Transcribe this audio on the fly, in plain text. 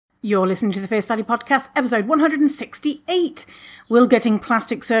You're listening to the Fierce Valley Podcast, episode 168. Will getting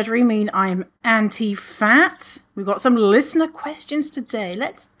plastic surgery mean I'm anti-fat? We've got some listener questions today.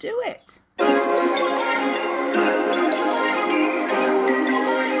 Let's do it.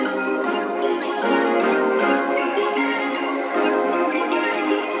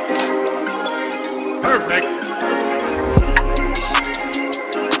 Perfect.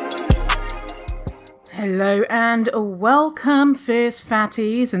 Hello and welcome, fierce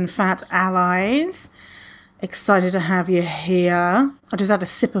fatties and fat allies. Excited to have you here. I just had a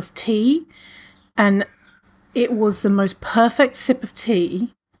sip of tea and it was the most perfect sip of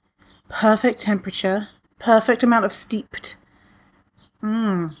tea. Perfect temperature, perfect amount of steeped.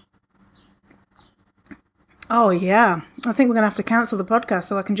 Oh yeah, I think we're going to have to cancel the podcast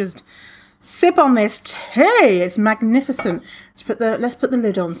so I can just sip on this tea. It's magnificent. Let's put the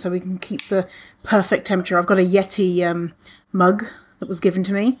lid on so we can keep the perfect temperature. I've got a Yeti mug that was given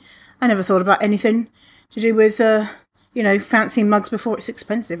to me. I never thought about anything to do with fancy mugs before. It's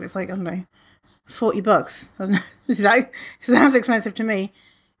expensive. It's like, I don't know, $40. I don't know. It sounds expensive to me.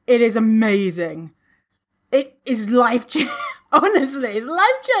 It is amazing. It is life-changing. Honestly, it's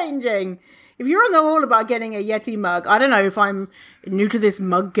life-changing. If you're on the all about getting a Yeti mug, I don't know if I'm new to this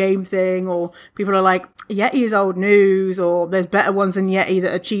mug game thing or people are like, Yeti is old news or there's better ones than Yeti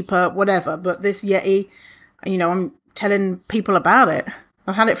that are cheaper, whatever. But this Yeti, I'm telling people about it.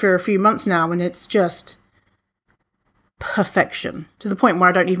 I've had it for a few months now and it's just perfection to the point where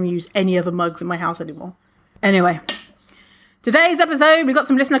I don't even use any other mugs in my house anymore. Anyway, today's episode, we got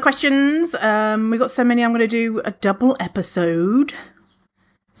some listener questions. We got so many, I'm going to do a double episode.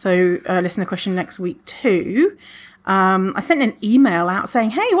 So listener question next week too. I sent an email out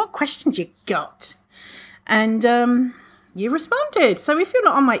saying, hey, what questions you got? And you responded. So if you're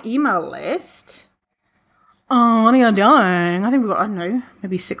not on my email list, what are you doing? I think we've got, I don't know,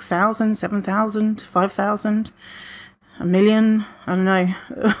 maybe 6,000, 7,000, 5,000, a million. I don't know.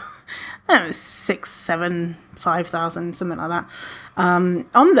 6, 7, 5,000, something like that,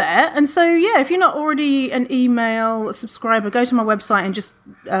 on there. And so, yeah, if you're not already an email subscriber, go to my website and just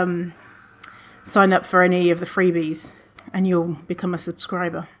sign up for any of the freebies and you'll become a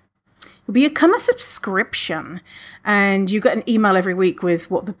subscriber. You'll become a subscription and you get an email every week with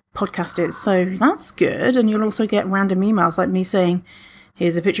what the podcast is. So that's good. And you'll also get random emails like me saying,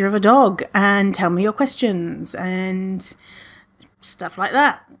 here's a picture of a dog and tell me your questions and stuff like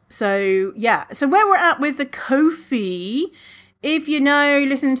that. So, yeah. So where we're at with the Ko-fi, if you know,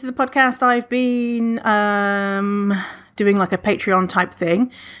 listening to the podcast, I've been doing like a Patreon type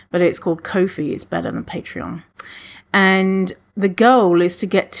thing, but it's called Ko-fi. It's better than Patreon. And the goal is to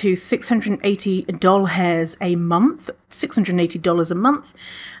get to 680 doll hairs a month, $680 a month,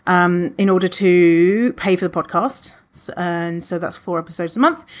 in order to pay for the podcast. And so that's 4 episodes a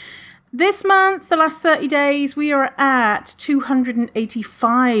month. This month, the last 30 days, we are at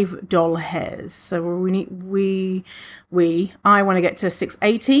 285 doll hairs. So I want to get to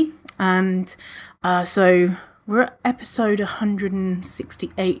 680. And so we're at episode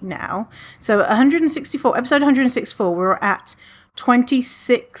 168 now. So episode 164, we're at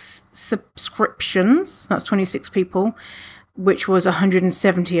 26 subscriptions. That's 26 people, which was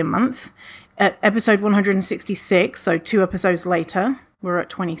 170 a month. At episode 166, so 2 episodes later, we're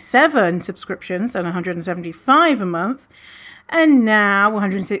at 27 subscriptions and 175 a month. And now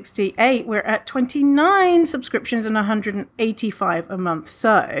 168, we're at 29 subscriptions and 185 a month.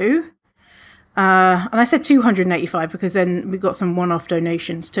 So, and I said 285 because then we got some one-off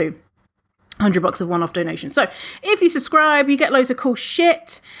donations too. $100 of one-off donations. So if you subscribe, you get loads of cool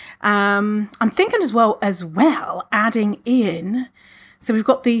shit. I'm thinking as well adding in. So we've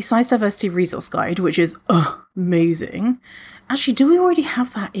got the size diversity resource guide, which is amazing. Actually, do we already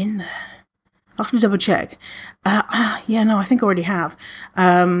have that in there? I'll have to double check. I think I already have.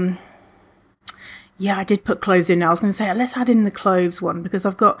 Yeah, I did put clothes in now. I was going to say, let's add in the clothes one because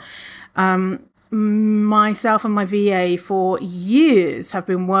I've got myself and my VA for years have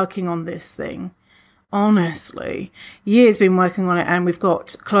been working on this thing. Honestly, years been working on it and we've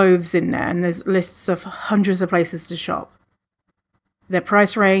got clothes in there and there's lists of hundreds of places to shop. Their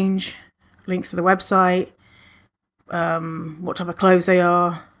price range, links to the website, what type of clothes they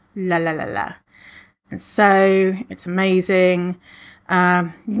are, la. And so it's amazing.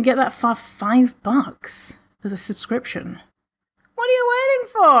 You can get that for $5 as a subscription. What are you waiting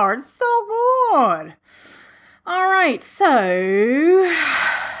for? It's so good. All right, so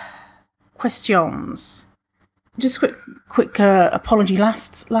questions. Just quick apology.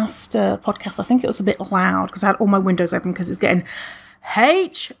 Last podcast, I think it was a bit loud because I had all my windows open because it's getting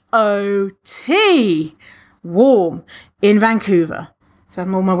hot warm in Vancouver. So I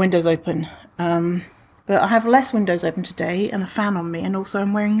have all my windows open. But I have less windows open today and a fan on me, and also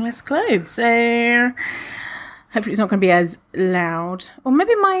I'm wearing less clothes. So hopefully it's not going to be as loud. Or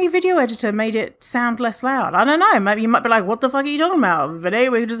maybe my video editor made it sound less loud. I don't know. Maybe you might be like, what the fuck are you talking about? Vinny,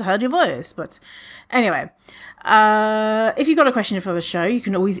 we just heard your voice. But anyway, if you've got a question for the show, you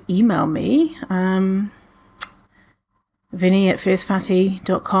can always email me.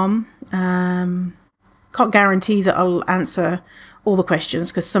 Vinny@fiercefatty.com. Can't guarantee that I'll answer all the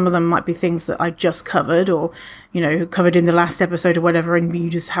questions, because some of them might be things that I just covered, or, you know, covered in the last episode or whatever, and you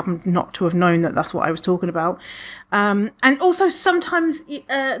just happen not to have known that that's what I was talking about. And also sometimes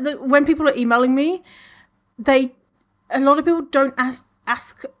when people are emailing me, a lot of people don't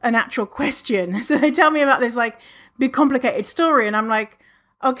ask an actual question. So they tell me about this like big complicated story, and I'm like,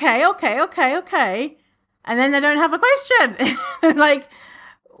 okay. And then they don't have a question. Like,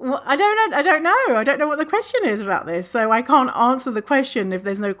 well, I don't know. I don't know what the question is about this. So I can't answer the question if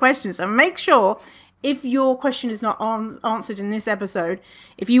there's no question. So make sure, if your question is not answered in this episode,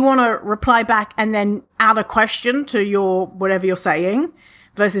 if you want to reply back and then add a question to your whatever you're saying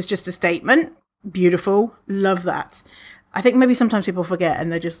versus just a statement, beautiful. Love that. I think maybe sometimes people forget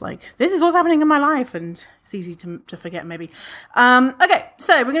and they're just like, this is what's happening in my life. And it's easy to forget maybe. Okay,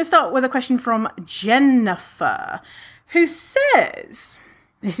 so we're going to start with a question from Jennifer, who says...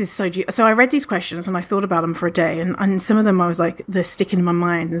 This is so I read these questions and I thought about them for a day, and some of them I was like, they're sticking in my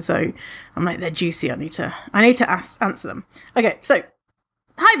mind, and so I'm like, they're juicy. I need to answer them. Okay, so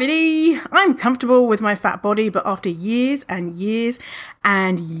hi Vinny, I'm comfortable with my fat body, but after years and years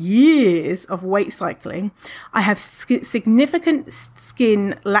and years of weight cycling, I have significant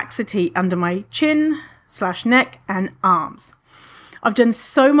skin laxity under my chin/neck and arms. I've done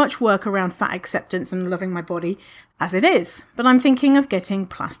so much work around fat acceptance and loving my body as it is, but I'm thinking of getting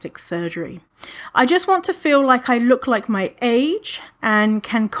plastic surgery. I just want to feel like I look like my age and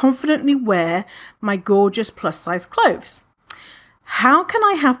can confidently wear my gorgeous plus size clothes. How can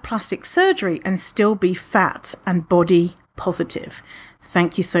I have plastic surgery and still be fat and body positive?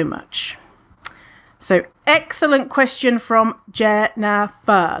 Thank you so much. So excellent question from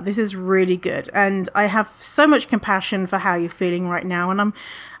Jennifer. This is really good. And I have so much compassion for how you're feeling right now. And I'm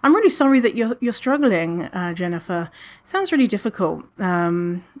really sorry that you're struggling, Jennifer. It sounds really difficult.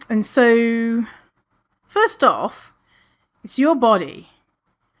 And so first off, it's your body.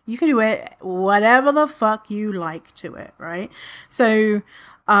 You can do it whatever the fuck you like to it, right? So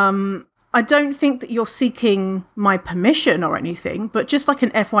I don't think that you're seeking my permission or anything, but just like an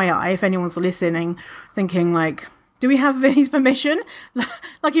FYI, if anyone's listening, thinking like, do we have Vinny's permission?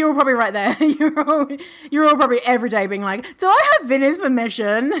 Like, you're all probably right there. You're all probably every day being like, do I have Vinny's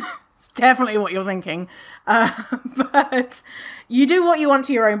permission? It's definitely what you're thinking. But you do what you want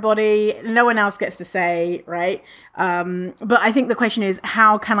to your own body. No one else gets to say, right? But I think the question is,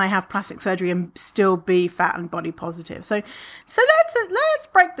 how can I have plastic surgery and still be fat and body positive? So let's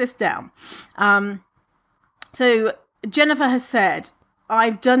break this down. So Jennifer has said,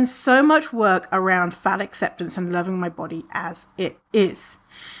 I've done so much work around fat acceptance and loving my body as it is.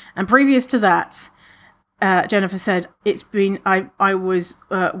 And previous to that, Jennifer said, I was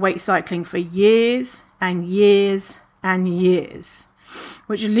weight cycling for years and years and years,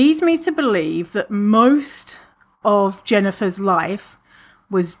 which leads me to believe that most of Jennifer's life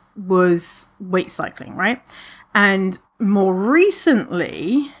was weight cycling, right? And more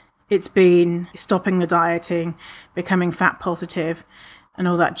recently, it's been stopping the dieting, becoming fat positive, and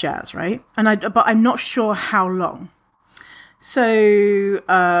all that jazz, right? But I'm not sure how long. So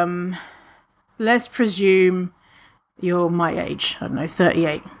let's presume you're my age. I don't know,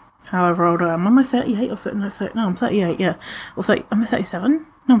 38. However old I am. Am I 38 or 30? No, I'm 38, yeah. Or 30, am I 37?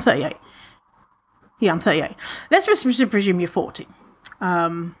 No, I'm 38. Yeah, I'm 38. Let's just presume you're 40.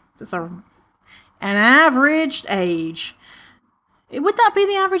 That's an average age. Would that be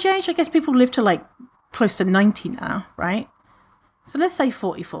the average age? I guess people live to like close to 90 now, right? So let's say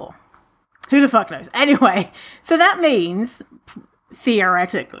 44. Who the fuck knows? Anyway, so that means,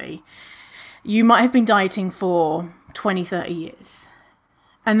 theoretically, you might have been dieting for 20, 30 years.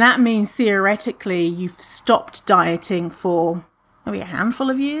 And that means, theoretically, you've stopped dieting for maybe a handful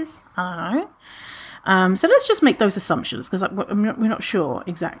of years. I don't know. So let's just make those assumptions, because we're not sure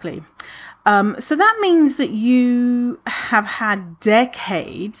exactly. So that means that you have had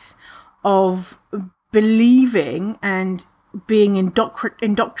decades of believing and being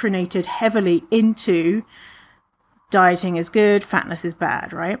indoctrinated heavily into dieting is good, fatness is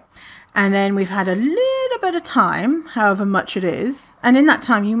bad, right? And then we've had a little bit of time, however much it is. And in that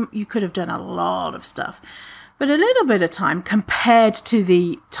time, you could have done a lot of stuff. But a little bit of time compared to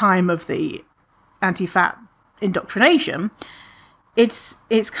the time of the anti-fat indoctrination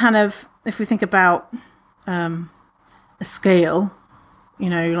it's kind of, if we think about a scale, you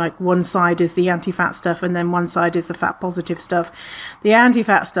know, like one side is the anti-fat stuff and then one side is the fat positive stuff. The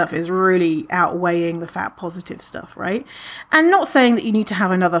anti-fat stuff is really outweighing the fat positive stuff, right? And not saying that you need to have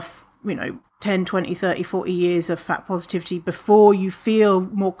another, 10, 20, 30, 40 years of fat positivity before you feel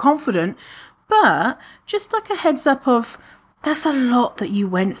more confident, but just like a heads up of, that's a lot that you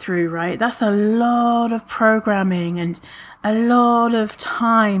went through, right? That's a lot of programming and a lot of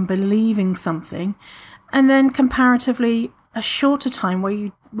time believing something, and then comparatively a shorter time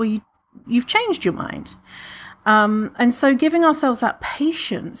where you've changed your mind. And so giving ourselves that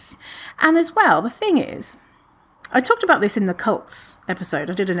patience. And as well, the thing is, I talked about this in the cults episode.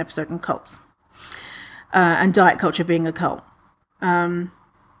 I did an episode on cults and diet culture being a cult. When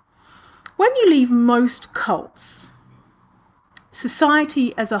you leave most cults,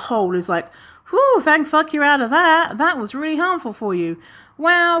 society as a whole is like, whew, thank fuck you're out of that. That was really harmful for you.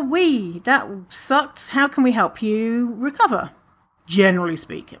 Well, that sucked. How can we help you recover? Generally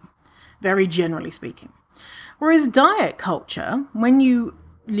speaking. Very generally speaking. Whereas diet culture, when you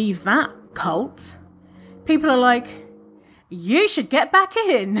leave that cult, people are like, you should get back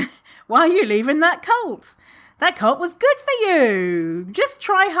in. Why are you leaving that cult? That cult was good for you. Just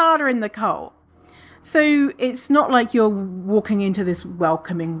try harder in the cult. So it's not like you're walking into this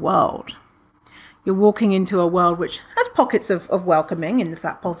welcoming world. You're walking into a world which has pockets of welcoming in the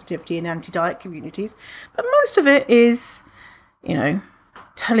fat positivity and anti-diet communities. But most of it is,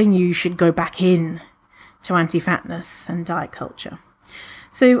 telling you should go back in to anti-fatness and diet culture.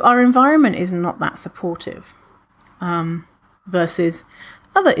 So our environment is not that supportive versus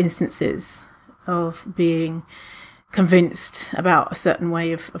other instances of being convinced about a certain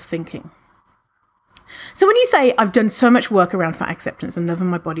way of thinking. So when you say, I've done so much work around fat acceptance and loving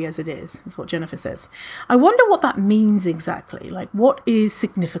my body as it is what Jennifer says. I wonder what that means exactly. Like, what is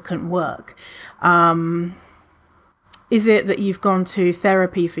significant work? Is it that you've gone to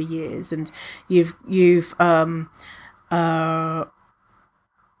therapy for years and you've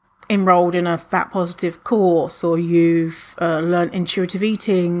enrolled in a fat positive course, or you've learned intuitive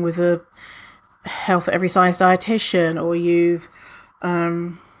eating with a health at every size dietitian, or you've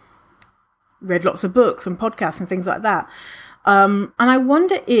read lots of books and podcasts and things like that. And I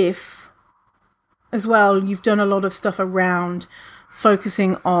wonder if, as well, you've done a lot of stuff around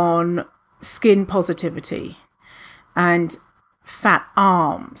focusing on skin positivity and fat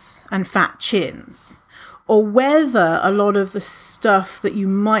arms and fat chins, or whether a lot of the stuff that you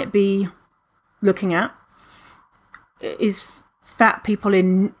might be looking at is fat people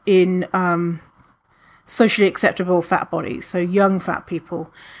in socially acceptable fat bodies. So young fat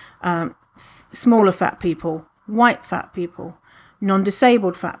people, smaller fat people, white fat people,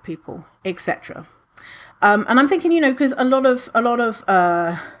 non-disabled fat people, etc. And I'm thinking, because a lot of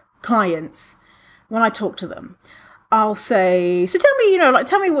clients, when I talk to them, I'll say, so tell me,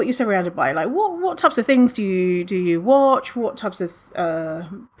 tell me what you're surrounded by. Like, what types of things do you watch? What types of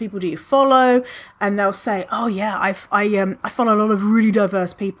people do you follow? And they'll say, oh yeah, I follow a lot of really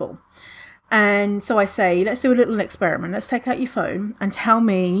diverse people. And so I say, let's do a little experiment. Let's take out your phone and tell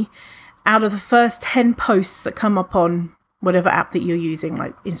me, out of the first 10 posts that come up on whatever app that you're using,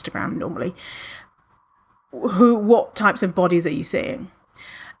 like Instagram normally, what types of bodies are you seeing?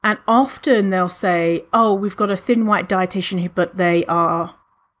 And often they'll say, oh, we've got a thin white dietitian, but they are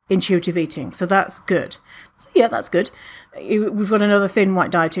intuitive eating. So that's good. So yeah, that's good. We've got another thin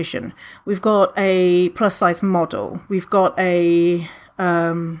white dietitian. We've got a plus size model. We've got a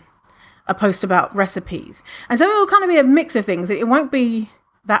post about recipes. And so it will kind of be a mix of things. It won't be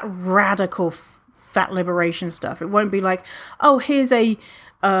that radical fat liberation stuff. It won't be like, oh, here's a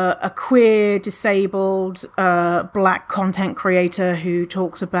queer, disabled, black content creator who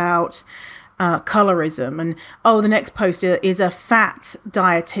talks about colorism, and the next post is a fat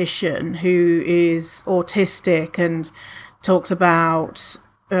dietitian who is autistic and talks about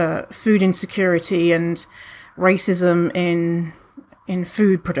food insecurity and racism in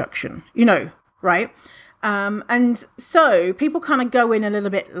food production, right? And so people kind of go in a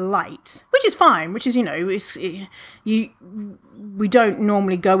little bit light, which is fine, which is, we don't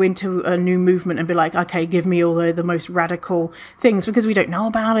normally go into a new movement and be like, okay, give me all the most radical things, because we don't know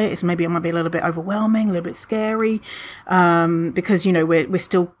about it. It might be a little bit overwhelming, a little bit scary, because, we're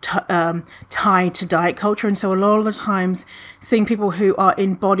still tied to diet culture. And so a lot of the times seeing people who are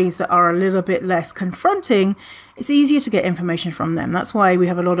in bodies that are a little bit less confronting, it's easier to get information from them. That's why we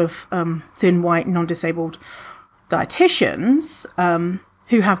have a lot of thin, white, non-disabled dietitians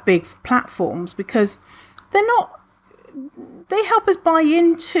who have big platforms, because they help us buy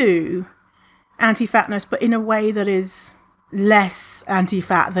into anti-fatness, but in a way that is less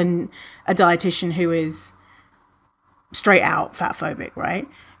anti-fat than a dietitian who is straight out fat phobic, right?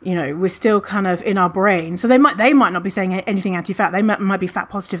 You know, we're still kind of in our brain. So they might not be saying anything anti-fat. They might be fat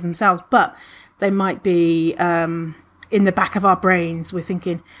positive themselves, but they might be in the back of our brains. We're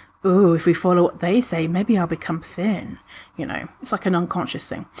thinking, oh, if we follow what they say, maybe I'll become thin. You know, it's like an unconscious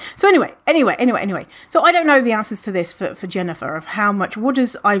thing. So anyway. So I don't know the answers to this for Jennifer of how much,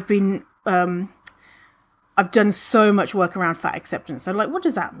 I've done so much work around fat acceptance. So like, what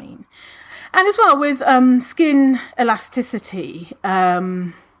does that mean? And as well with skin elasticity,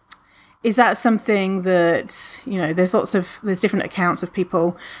 is that something that, you know, there's different accounts of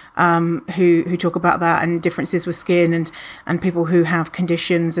people who talk about that and differences with skin and people who have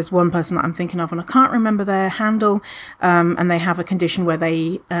conditions. There's one person that I'm thinking of, and I can't remember their handle, and they have a condition where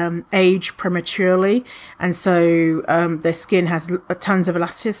they age prematurely, and so their skin has tons of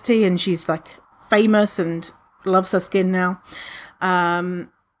elasticity, and she's like famous and loves her skin now,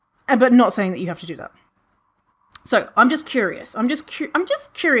 but not saying that you have to do that. So I'm just curious. I'm just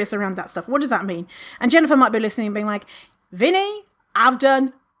curious around that stuff. What does that mean? And Jennifer might be listening and being like, Vinny, I've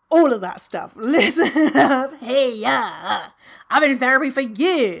done all of that stuff. Listen up. Hey, yeah. I've been in therapy for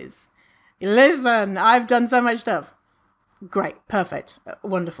years. Listen, I've done so much stuff. Great. Perfect.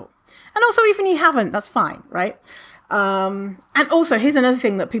 Wonderful. And also, even if you haven't, that's fine, right? And also, here's another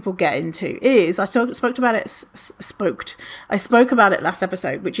thing that people get into is, I spoke about it last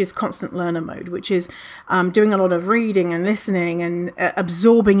episode, which is constant learner mode, which is doing a lot of reading and listening and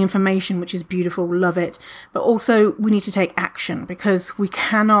absorbing information, which is beautiful, love it. But also we need to take action, because we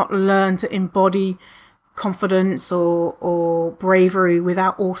cannot learn to embody confidence or bravery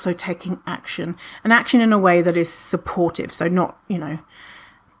without also taking action, and action in a way that is supportive. So not, you know,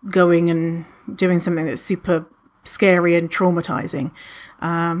 going and doing something that's super scary and traumatizing.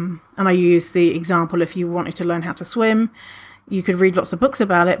 And I use the example, if you wanted to learn how to swim, you could read lots of books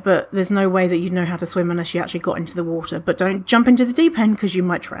about it, but there's no way that you'd know how to swim unless you actually got into the water. But don't jump into the deep end, because you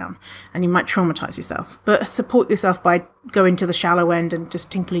might drown and you might traumatize yourself. But support yourself by going to the shallow end and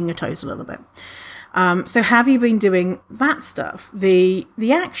just tinkling your toes a little bit. So have you been doing that stuff? The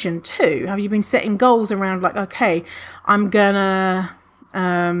action too. Have you been setting goals around, like, okay, I'm gonna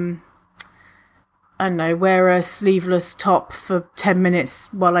I don't know, wear a sleeveless top for 10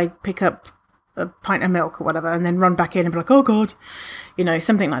 minutes while I pick up a pint of milk or whatever, and then run back in and be like, oh God, you know,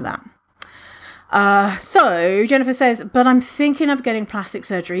 something like that. So Jennifer says, but I'm thinking of getting plastic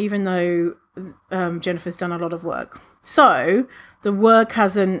surgery, even though Jennifer's done a lot of work. So the work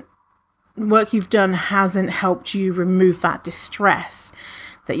you've done hasn't helped you remove that distress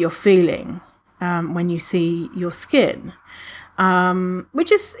that you're feeling when you see your skin.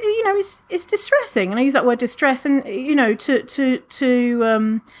 Which is, you know, it's distressing. And I use that word distress, and, you know, to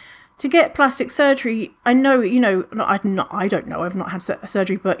get plastic surgery, I know, you know, I don't know, I've not had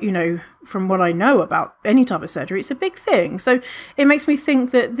surgery, but, you know, from what I know about any type of surgery, it's a big thing. So it makes me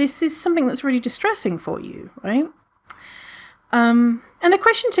think that this is something that's really distressing for you, right? And a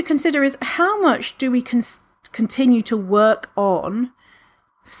question to consider is, how much do we continue to work on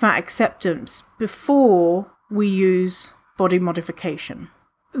fat acceptance before we use body modification?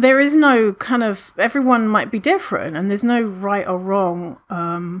 There is no kind of, everyone might be different, and there's no right or wrong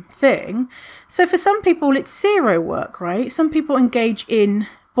thing. So for some people, it's zero work, right? Some people engage in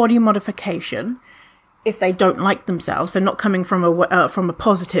body modification if they don't like themselves. So not coming from a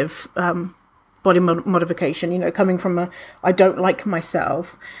positive body modification, you know, coming from a I don't like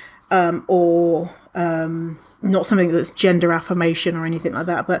myself, or not something that's gender affirmation or anything like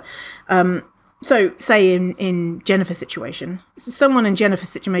that, but so say in Jennifer's situation, someone in Jennifer's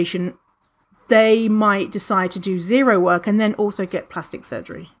situation, they might decide to do zero work and then also get plastic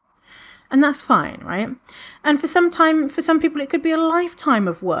surgery. And that's fine, right? And for some people, it could be a lifetime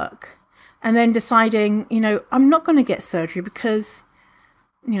of work. And then deciding, you know, I'm not going to get surgery because,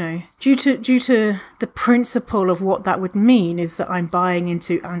 you know, due to the principle of what that would mean is that I'm buying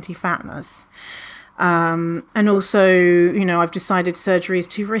into anti-fatness. And also, you know, I've decided surgery is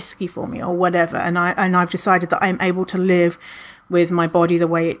too risky for me or whatever. And I've decided that I'm able to live with my body the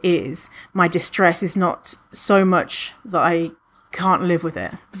way it is. My distress is not so much that I can't live with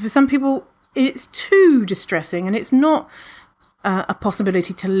it. But for some people, it's too distressing and it's not a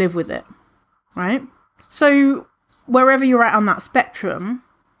possibility to live with it, right? So wherever you're at on that spectrum,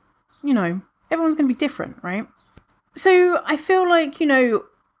 you know, everyone's going to be different, right? So I feel like, you know,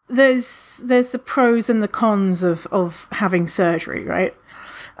 there's the pros and the cons of having surgery, right?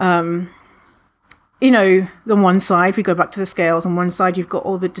 You know, on one side, if we go back to the scales, on one side you've got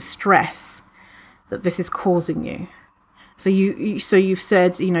all the distress that this is causing you. So you've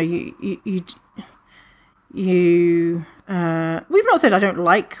said, you know, we've not said I don't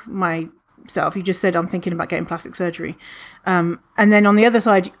like myself. You just said I'm thinking about getting plastic surgery. And then on the other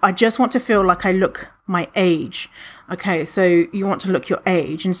side, I just want to feel like I look my age. Okay, so you want to look your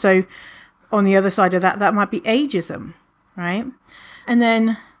age. And so on the other side of that, that might be ageism, right? And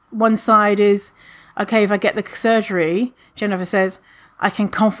then one side is, okay, if I get the surgery, Jennifer says, I can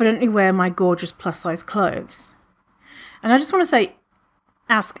confidently wear my gorgeous plus size clothes. And I just want to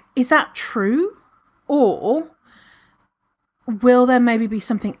ask, is that true? Or will there maybe be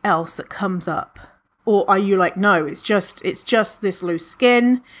something else that comes up? Or are you like, no, it's just this loose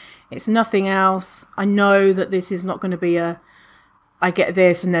skin. It's nothing else. I know that this is not going to be I get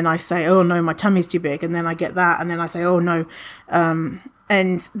this and then I say, oh no, my tummy's too big. And then I get that. And then I say, oh no.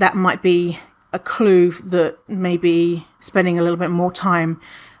 And that might be a clue that maybe spending a little bit more time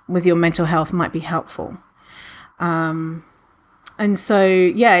with your mental health might be helpful. And so,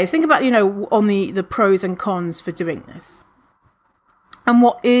 yeah, think about, on the pros and cons for doing this. And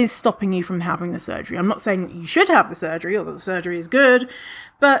what is stopping you from having the surgery? I'm not saying that you should have the surgery or that the surgery is good,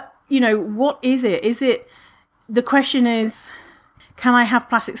 but, what is it? The question is, can I have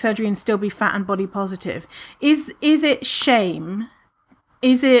plastic surgery and still be fat and body positive? Is it shame?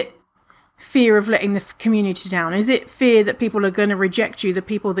 Is it fear of letting the community down? Is it fear that people are going to reject you, the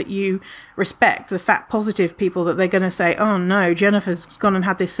people that you respect, the fat positive people, that they're going to say, oh no, Jennifer's gone and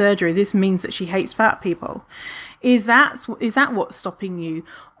had this surgery, this means that she hates fat people? Is that what's stopping you?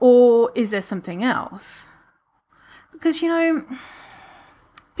 Or is there something else? Because,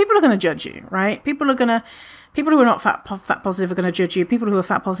 people are going to judge you, right? People who are not fat positive are going to judge you. People who are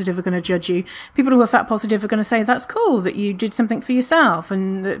fat positive are going to judge you. People who are fat positive are going to say, that's cool that you did something for yourself.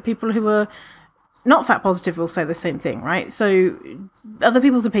 And that people who are not fat positive will say the same thing, right? So other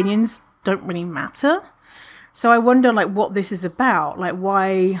people's opinions don't really matter. So I wonder, what this is about.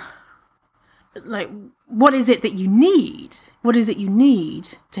 Why, what is it that you need? What is it you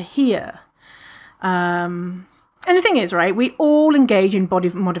need to hear? And the thing is, right, we all engage in body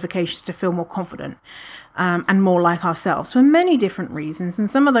modifications to feel more confident and more like ourselves for many different reasons. And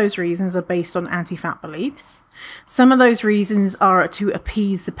some of those reasons are based on anti-fat beliefs. Some of those reasons are to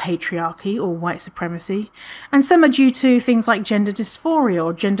appease the patriarchy or white supremacy. And some are due to things like gender dysphoria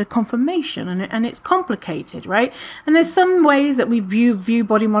or gender confirmation. And it's complicated, right? And there's some ways that we view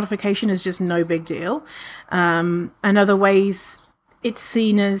body modification as just no big deal. And other ways it's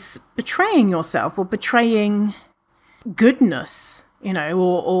seen as betraying yourself or betraying goodness,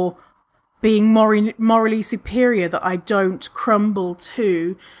 or being morally superior, that I don't crumble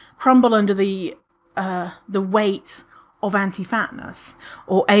under the weight of anti-fatness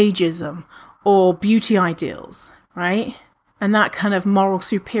or ageism or beauty ideals, right? And that kind of moral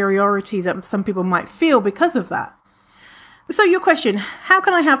superiority that some people might feel because of that. So your question, how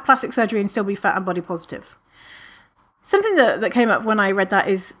can I have plastic surgery and still be fat and body positive? Something that came up when I read that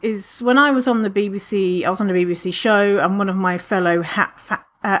is when I was on the BBC, I was on a BBC show, and one of my fellow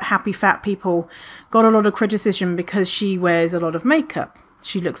happy fat people got a lot of criticism because she wears a lot of makeup.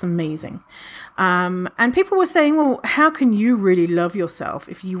 She looks amazing. And people were saying, well, how can you really love yourself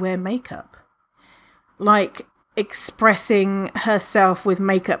if you wear makeup? Expressing herself with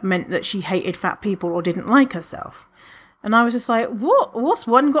makeup meant that she hated fat people or didn't like herself. And I was just like, what's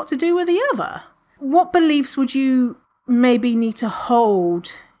one got to do with the other? What beliefs would you maybe need to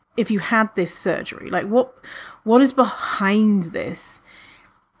hold if you had this surgery? What is behind this?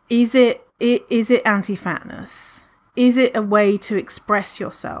 Is it anti-fatness? Is it a way to express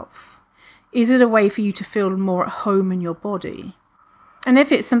yourself? Is it a way for you to feel more at home in your body? And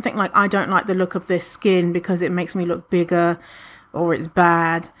if it's something like, I don't like the look of this skin because it makes me look bigger, or it's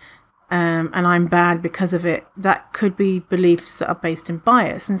bad, and I'm bad because of it, that could be beliefs that are based in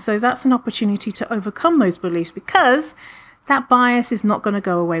bias. And so that's an opportunity to overcome those beliefs, because that bias is not going to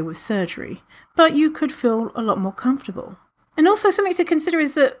go away with surgery, but you could feel a lot more comfortable. And also something to consider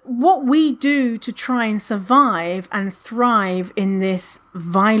is that what we do to try and survive and thrive in this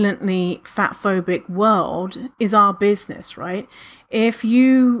violently fat-phobic world is our business, right? If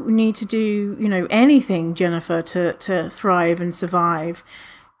you need to do, anything, Jennifer, to thrive and survive,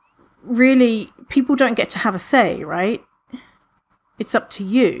 really, people don't get to have a say, right? It's up to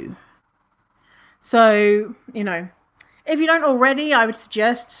you. So, if you don't already, I would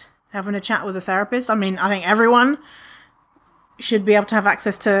suggest having a chat with a therapist. I mean, I think everyone should be able to have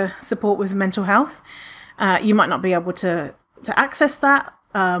access to support with mental health. You might not be able to access that.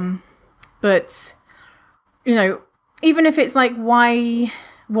 But, even if it's like,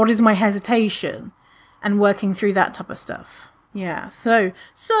 what is my hesitation? And working through that type of stuff. Yeah, so. And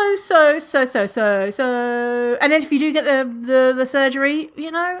then if you do get the surgery,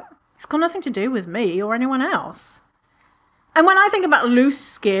 It's got nothing to do with me or anyone else. And when I think about loose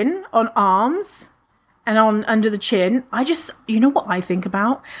skin on arms and on under the chin, you know what I think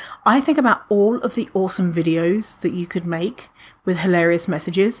about? I think about all of the awesome videos that you could make with hilarious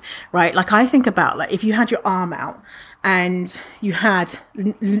messages, right? Like I think about like if you had your arm out and you had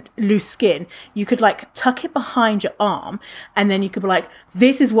loose skin, you could like tuck it behind your arm, and then you could be like,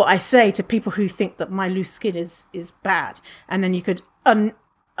 this is what I say to people who think that my loose skin is bad. And then you could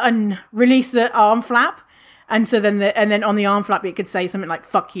release the arm flap. And so then on the arm flap, it could say something like,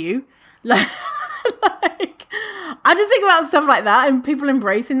 fuck you. Like, I just think about stuff like that and people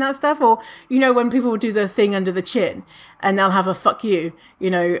embracing that stuff. Or, you know, when people do the thing under the chin and they'll have a fuck you,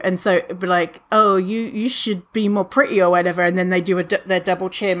 you know, and so it'd be like, oh, you should be more pretty or whatever. And then they do their double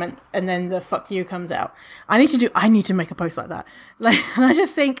chin and then the fuck you comes out. I need to make a post like that. Like, and I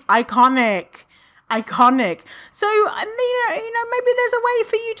just think iconic. So, I mean, you know, maybe there's a way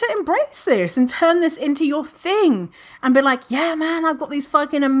for you to embrace this and turn this into your thing and be like, yeah, man, I've got these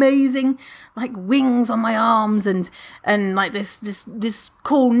fucking amazing like wings on my arms and like this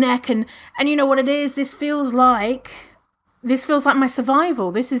cool neck and you know what it is? This feels like my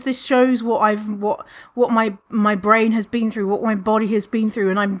survival. This shows what my brain has been through, what my body has been through,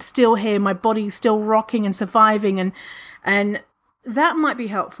 and I'm still here. My body's still rocking and surviving, and that might be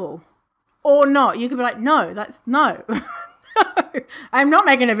helpful. Or not. You could be like, no. I'm not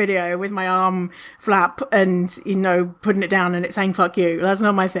making a video with my arm flap and, you know, putting it down and it saying fuck you. That's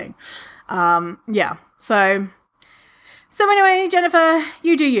not my thing. Yeah. So anyway, Jennifer,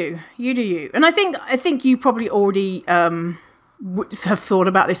 you do you. And I think you probably already have thought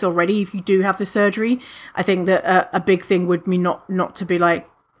about this already. If you do have the surgery, I think that a big thing would be not to be like,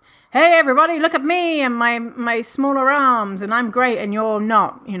 hey, everybody, look at me and my smaller arms and I'm great and you're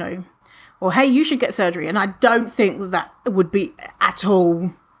not, you know. Or, hey, you should get surgery. And I don't think that would be at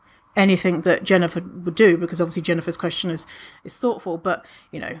all anything that Jennifer would do, because obviously Jennifer's question is thoughtful. But,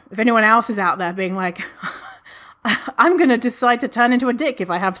 you know, if anyone else is out there being like, I'm going to decide to turn into a dick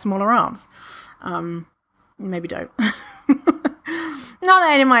if I have smaller arms, maybe don't. Not that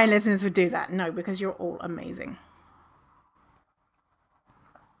any of my listeners would do that. No, because you're all amazing.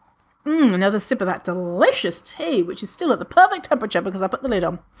 Another sip of that delicious tea, which is still at the perfect temperature because I put the lid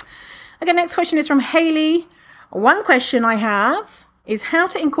on. Okay, next question is from Haley. One question I have is how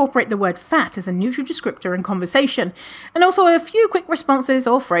to incorporate the word fat as a neutral descriptor in conversation, and also a few quick responses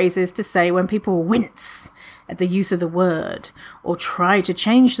or phrases to say when people wince at the use of the word or try to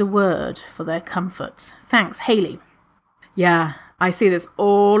change the word for their comfort. Thanks, Haley. Yeah, I see this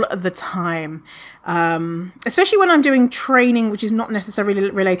all the time, especially when I'm doing training, which is not necessarily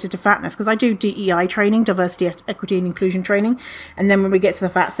related to fatness, because I do DEI training, diversity, equity and inclusion training. And then when we get to the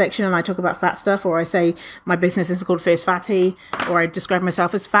fat section and I talk about fat stuff, or I say my business is called Fierce Fatty, or I describe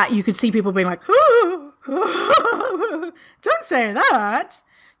myself as fat, you could see people being like, don't say that.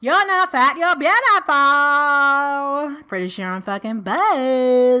 You're not fat, you're beautiful. Pretty sure I'm fucking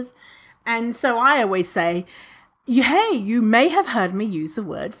buzz. And so I always say, hey, you may have heard me use the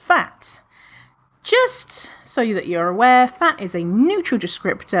word fat. Just so that you're aware, fat is a neutral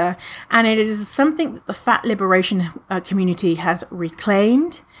descriptor, and it is something that the fat liberation community has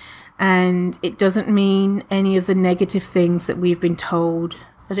reclaimed, and it doesn't mean any of the negative things that we've been told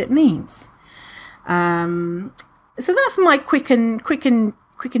that it means. So that's my quick and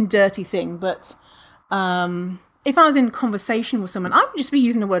dirty thing. But if I was in conversation with someone, I would just be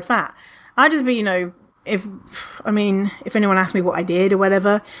using the word fat. I'd just be, you know, if anyone asked me what I did or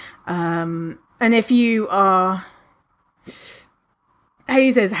whatever, and if you are,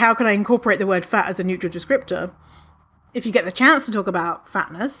 Haley says, how can I incorporate the word fat as a neutral descriptor? If you get the chance to talk about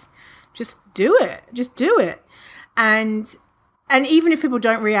fatness, just do it. And even if people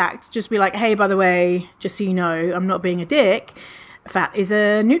don't react, just be like, hey, by the way, just so you know, I'm not being a dick. Fat is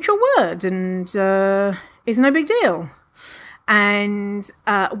a neutral word and is no big deal. And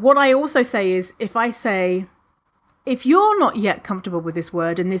what I also say is, if you're not yet comfortable with this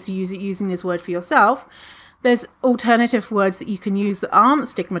word and using this word for yourself, there's alternative words that you can use that aren't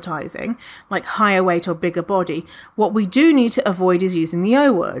stigmatizing, like higher weight or bigger body. What we do need to avoid is using the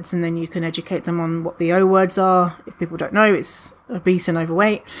O words, and then you can educate them on what the O words are. If people don't know, it's obese and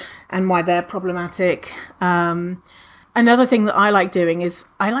overweight and why they're problematic. Another thing that I like doing is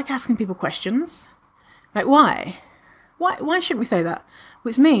I like asking people questions. Like, why? Why shouldn't we say that? Well,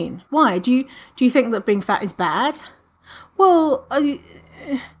 it's mean. Why? Do you think that being fat is bad? Well,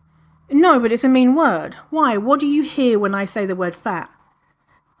 no, but it's a mean word. Why? What do you hear when I say the word fat?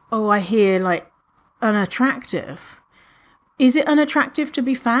 Oh, I hear like unattractive. Is it unattractive to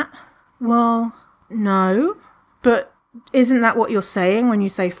be fat? Well, no. But isn't that what you're saying when you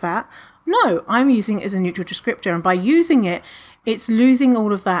say fat? No, I'm using it as a neutral descriptor. And by using it, it's losing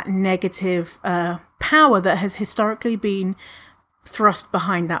all of that negative power that has historically been thrust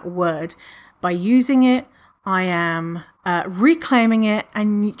behind that word. By using it, I am reclaiming it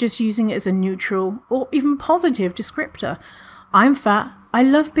and just using it as a neutral or even positive descriptor. I'm fat. I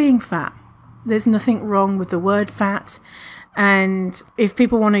love being fat. There's nothing wrong with the word fat. And if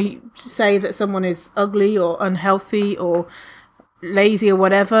people want to say that someone is ugly or unhealthy or lazy or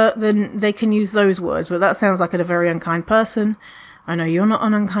whatever, then they can use those words. But that sounds like a very unkind person. I know you're not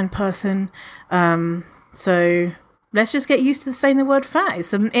an unkind person. So let's just get used to saying the word fat.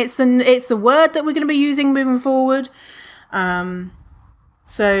 It's the word that we're going to be using moving forward.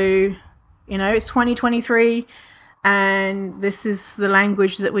 So, it's 2023 and this is the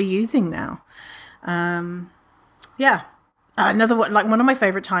language that we're using now. Yeah. Another one, like one of my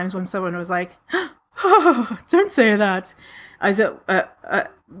favorite times when someone was like, oh, don't say that. I was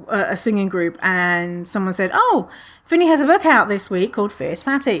at a singing group and someone said, oh, Vinny has a book out this week called Fierce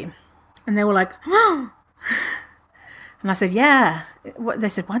Fatty. And they were like, oh. And I said, yeah. They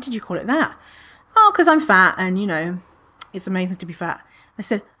said, why did you call it that? Oh, because I'm fat and, it's amazing to be fat. They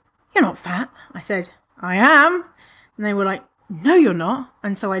said, you're not fat. I said, I am. And they were like, no, you're not.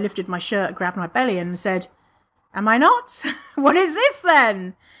 And so I lifted my shirt, grabbed my belly and said, am I not? What is this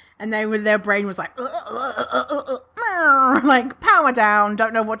then? And their brain was like power down,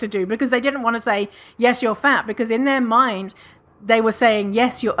 don't know what to do, because they didn't want to say, yes, you're fat, because in their mind, they were saying,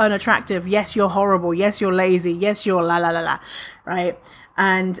 yes, you're unattractive. Yes, you're horrible. Yes, you're lazy. Yes, you're la la la la. Right.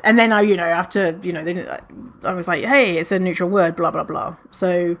 And then I, after, I was like, hey, it's a neutral word, blah, blah, blah.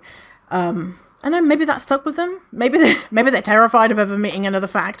 So, I know maybe that stuck with them. Maybe they're terrified of ever meeting another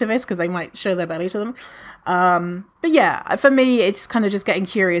fat activist because they might show their belly to them. But yeah, for me, it's kind of just getting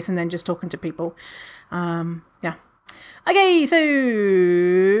curious and then just talking to people. Yeah. Okay,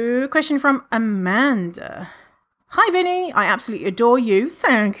 so question from Amanda. Hi, Vinny. I absolutely adore you.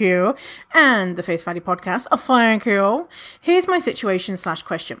 Thank you. And the Fierce Fatty podcast. Thank you. Here's my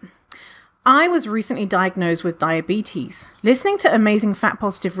situation/question. I was recently diagnosed with diabetes. Listening to amazing fat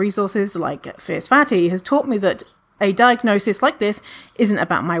positive resources like Fierce Fatty has taught me that a diagnosis like this isn't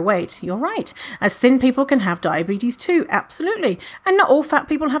about my weight. You're right. As thin people can have diabetes too. Absolutely. And not all fat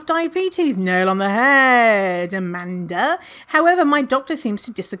people have diabetes. Nail on the head, Amanda. However, my doctor seems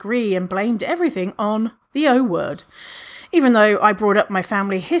to disagree and blamed everything on the O word. Even though I brought up my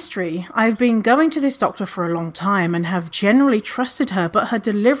family history, I've been going to this doctor for a long time and have generally trusted her, but her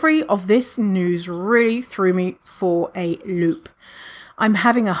delivery of this news really threw me for a loop. I'm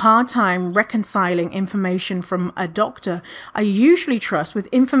having a hard time reconciling information from a doctor I usually trust with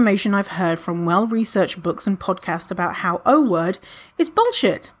information I've heard from well-researched books and podcasts about how O-word is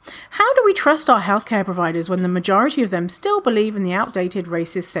bullshit. How do we trust our healthcare providers when the majority of them still believe in the outdated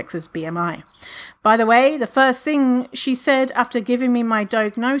racist sexist BMI? By the way, the first thing she said after giving me my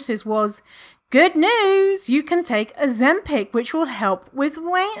diagnosis was, good news, you can take Ozempic, which will help with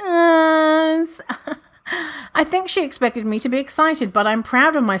weight loss. I think she expected me to be excited, but I'm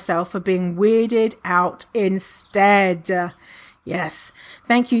proud of myself for being weirded out instead. Yes.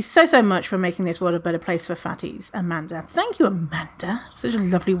 Thank you so much for making this world a better place for fatties, Amanda. Thank you, Amanda. Such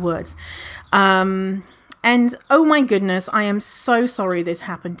lovely words. And oh my goodness, I am so sorry this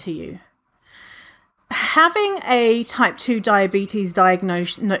happened to you. Having a type 2 diabetes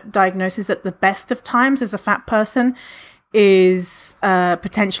diagnosis at the best of times as a fat person is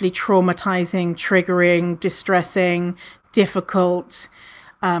potentially traumatizing, triggering, distressing, difficult,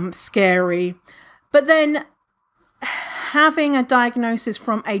 scary. But then having a diagnosis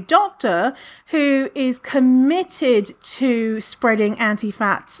from a doctor who is committed to spreading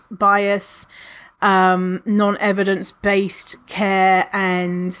anti-fat bias, non-evidence-based care,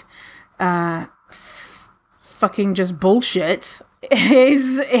 and fucking just bullshit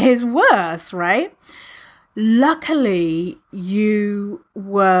is worse, right? Luckily, you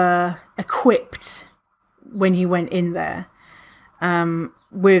were equipped when you went in there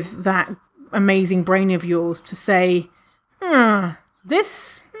with that amazing brain of yours to say,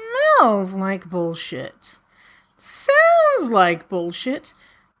 this smells like bullshit. Sounds like bullshit.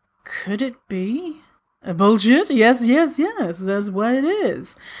 Could it be a bullshit? Yes, that's what it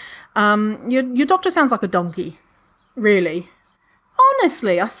is. Your doctor sounds like a donkey. Really.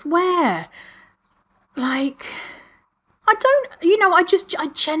 Honestly, I swear. Like, I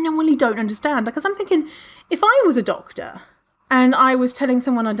genuinely don't understand. Because I'm thinking, if I was a doctor and I was telling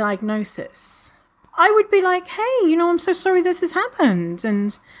someone a diagnosis, I would be like, hey, I'm so sorry this has happened.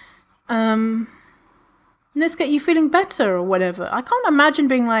 And let's get you feeling better or whatever. I can't imagine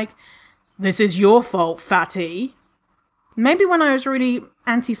being like, this is your fault, fatty. Maybe when I was really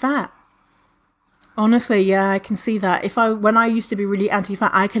anti-fat. Honestly, yeah, I can see that. When I used to be really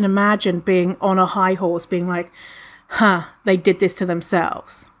anti-fat, I can imagine being on a high horse, being like, they did this to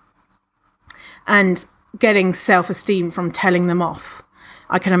themselves. And getting self-esteem from telling them off.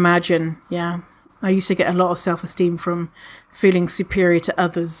 I can imagine, yeah. I used to get a lot of self-esteem from feeling superior to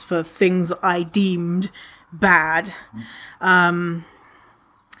others for things I deemed bad.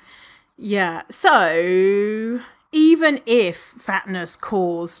 Yeah, so even if fatness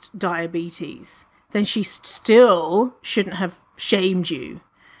caused diabetes, then she still shouldn't have shamed you,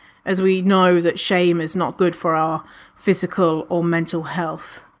 as we know that shame is not good for our physical or mental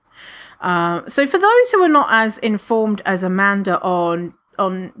health. So for those who are not as informed as Amanda on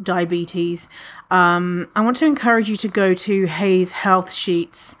diabetes, I want to encourage you to go to Hayes Health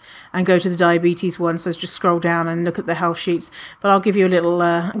Sheets and go to the diabetes one. So just scroll down and look at the health sheets. But I'll give you a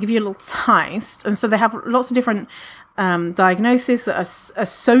little taste. And so they have lots of different diagnoses that are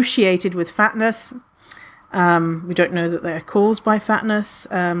associated with fatness. We don't know that they're caused by fatness.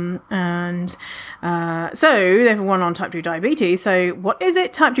 So they have one on type 2 diabetes. So what is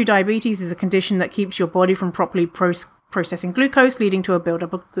it? Type 2 diabetes is a condition that keeps your body from properly processing glucose, leading to a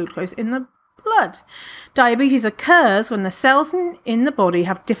buildup of glucose in the blood. Diabetes occurs when the cells in the body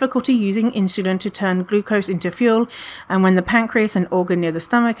have difficulty using insulin to turn glucose into fuel, and when the pancreas, an organ near the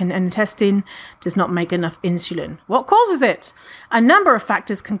stomach and intestine, does not make enough insulin. What causes it? A number of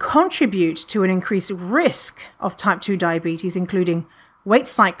factors can contribute to an increased risk of type 2 diabetes, including weight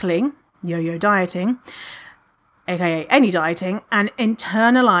cycling, yo-yo dieting, aka any dieting, and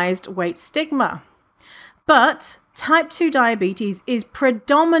internalized weight stigma. But type 2 diabetes is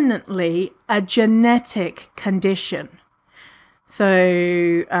predominantly a genetic condition.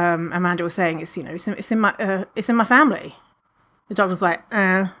 So Amanda was saying it's in my family. The doctor's like,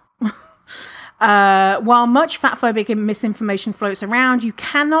 while much fat-phobic misinformation floats around, you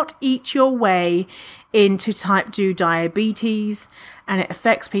cannot eat your way into type 2 diabetes, and it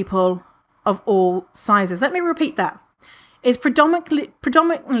affects people of all sizes. Let me repeat that. It's predominantly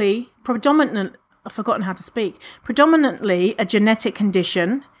I've forgotten how to speak. Predominantly a genetic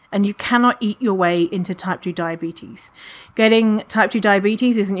condition, and you cannot eat your way into type 2 diabetes. Getting type 2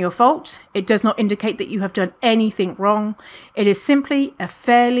 diabetes isn't your fault. It does not indicate that you have done anything wrong. It is simply a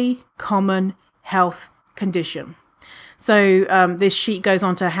fairly common health condition. So this sheet goes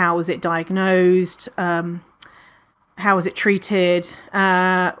on to how is it diagnosed, how is it treated,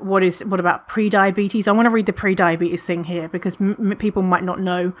 what about pre-diabetes. I want to read the pre-diabetes thing here because people might not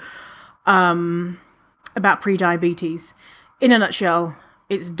know about pre-diabetes. In a nutshell,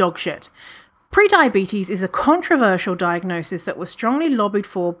 it's dog shit. Pre-diabetes is a controversial diagnosis that was strongly lobbied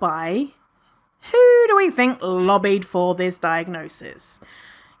for by... Who do we think lobbied for this diagnosis?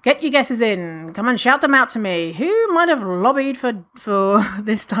 Get your guesses in. Come and shout them out to me. Who might have lobbied for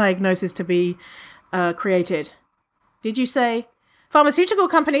this diagnosis to be created? Did you say pharmaceutical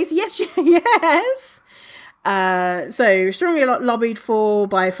companies? Yes, yes. So strongly lobbied for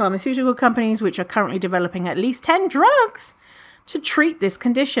by pharmaceutical companies, which are currently developing at least 10 drugs to treat this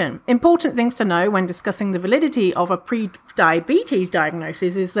condition. Important things to know when discussing the validity of a pre-diabetes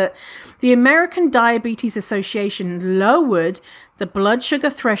diagnosis is that the American Diabetes Association lowered the blood sugar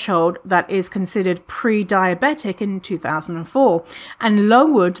threshold that is considered pre-diabetic in 2004 and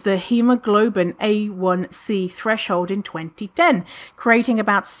lowered the hemoglobin A1C threshold in 2010, creating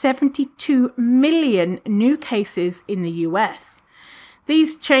about 72 million new cases in the US.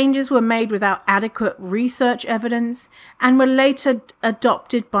 These changes were made without adequate research evidence and were later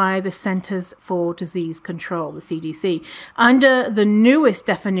adopted by the Centers for Disease Control, the CDC. Under the newest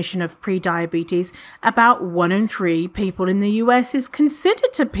definition of prediabetes, about 1 in 3 people in the US is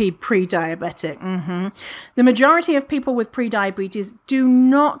considered to be pre-diabetic. The majority of people with prediabetes do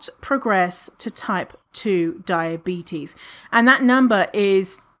not progress to type 2 diabetes. And that number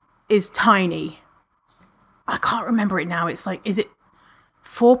is tiny. I can't remember it now. It's like, is it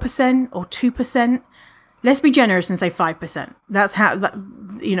 4% or 2%? Let's be generous and say 5%. That's how,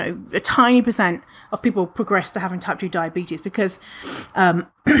 a tiny percent of people progress to having type 2 diabetes because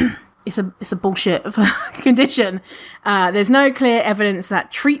it's a bullshit of a condition. There's no clear evidence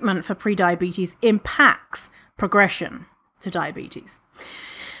that treatment for prediabetes impacts progression to diabetes.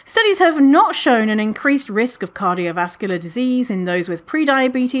 Studies have not shown an increased risk of cardiovascular disease in those with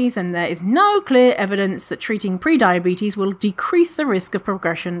prediabetes, and there is no clear evidence that treating prediabetes will decrease the risk of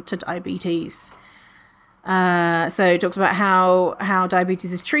progression to diabetes. So it talks about how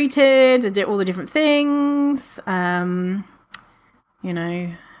diabetes is treated, all the different things,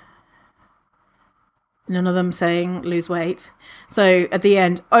 none of them saying lose weight. So at the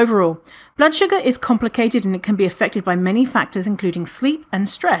end, overall, blood sugar is complicated and it can be affected by many factors, including sleep and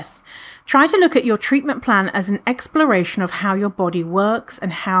stress. Try to look at your treatment plan as an exploration of how your body works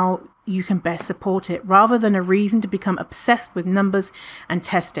and how you can best support it, rather than a reason to become obsessed with numbers and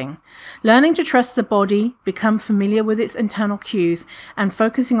testing. Learning to trust the body, become familiar with its internal cues, and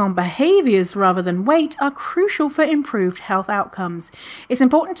focusing on behaviors rather than weight are crucial for improved health outcomes. It's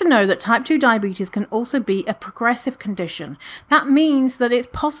important to know that type 2 diabetes can also be a progressive condition. That means that it's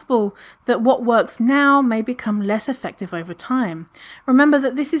possible that what works now may become less effective over time. Remember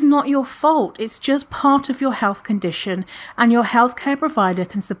that this is not your fault. It's just part of your health condition, and your healthcare provider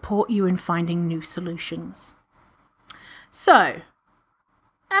can support you in finding new solutions. So,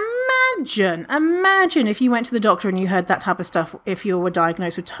 imagine if you went to the doctor and you heard that type of stuff. If you were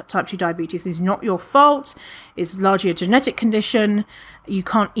diagnosed with type 2 diabetes, it's not your fault. It's largely a genetic condition. You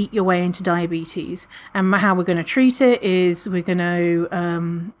can't eat your way into diabetes. And how we're going to treat it is we're going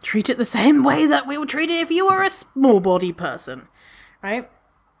to treat it the same way that we would treat it if you were a small body person, right?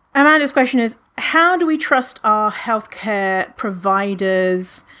 Amanda's question is, how do we trust our healthcare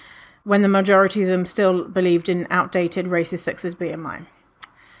providers when the majority of them still believed in outdated racist sexist BMI?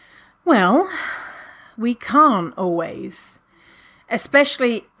 Well, we can't always,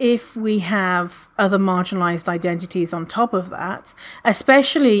 especially if we have other marginalized identities on top of that,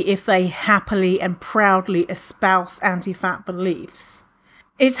 especially if they happily and proudly espouse anti-fat beliefs.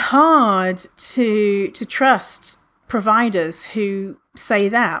 It's hard to trust providers who say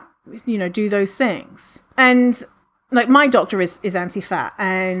that, do those things. And like, my doctor is anti-fat,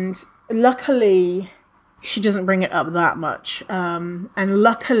 and luckily she doesn't bring it up that much. And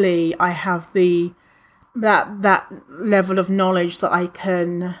luckily I have that level of knowledge that I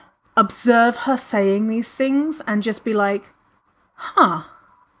can observe her saying these things and just be like,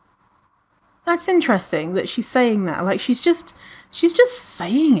 that's interesting that she's saying that. Like, she's just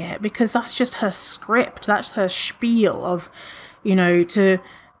saying it because that's just her script. That's her spiel of,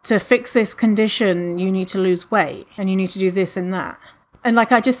 to fix this condition, you need to lose weight and you need to do this and that. And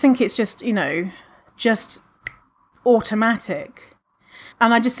like, I just think it's just, just automatic.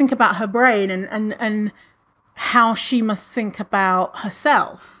 And I just think about her brain and how she must think about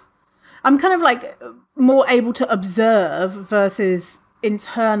herself. I'm kind of like more able to observe versus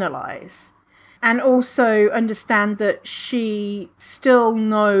internalize, and also understand that she still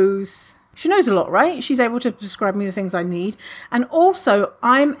knows. She knows a lot, right? She's able to prescribe me the things I need. And also,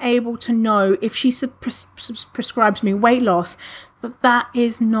 I'm able to know if she prescribes me weight loss, that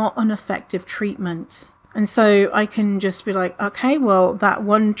is not an effective treatment. And so I can just be like, okay, well, that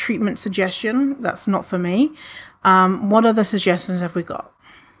one treatment suggestion, that's not for me. What other suggestions have we got?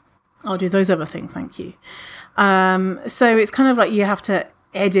 I'll do those other things, thank you. So it's kind of like you have to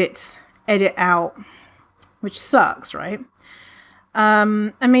edit out, which sucks, right? I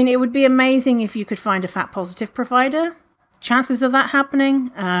mean, it would be amazing if you could find a fat positive provider. Chances of that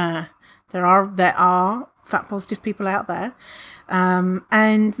happening, there are fat positive people out there,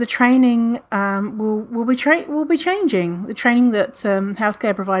 and the training will be changing. The training that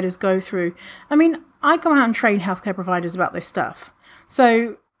healthcare providers go through. I mean, I go out and train healthcare providers about this stuff,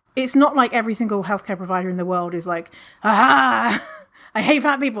 so it's not like every single healthcare provider in the world is like, aha, I hate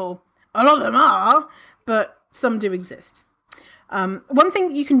fat people. A lot of them are, but some do exist. One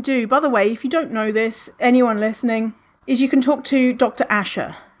thing you can do, by the way, if you don't know this, anyone listening, is you can talk to Dr.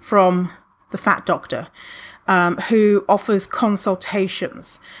 Asher from The Fat Doctor, who offers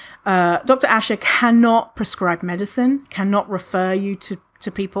consultations. Dr. Asher cannot prescribe medicine, cannot refer you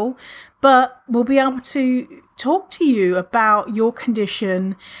to people, but will be able to talk to you about your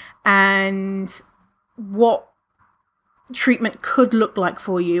condition and what treatment could look like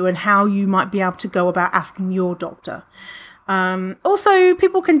for you and how you might be able to go about asking your doctor. Also,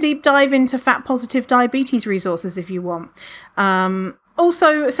 people can deep dive into fat positive diabetes resources if you want.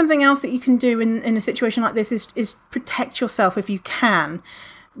 Also, something else that you can do in a situation like this is protect yourself if you can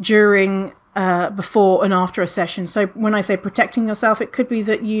during, before and after a session. So when I say protecting yourself, it could be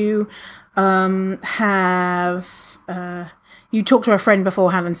that you you talk to a friend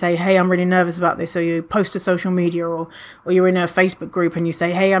beforehand and say, hey, I'm really nervous about this. So you post to social media, or you're in a Facebook group and you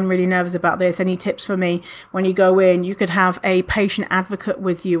say, hey, I'm really nervous about this. Any tips for me? When you go in, you could have a patient advocate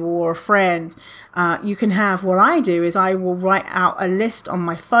with you or a friend. You can have, what I do is I will write out a list on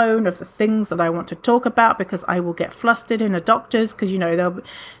my phone of the things that I want to talk about, because I will get flustered in a doctor's, because,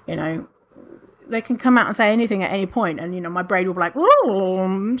 they can come out and say anything at any point, and my brain will be like,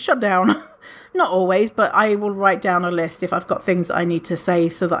 shut down. Not always, but I will write down a list if I've got things that I need to say,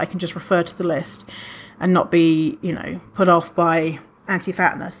 so that I can just refer to the list and not be put off by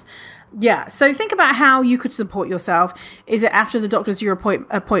anti-fatness. Yeah. So think about how you could support yourself. Is it after the doctor's your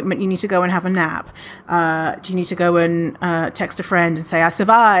appointment, you need to go and have a nap? Do you need to go and text a friend and say, I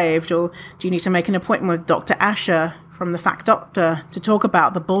survived? Or do you need to make an appointment with Dr. Asher from the Fact Doctor to talk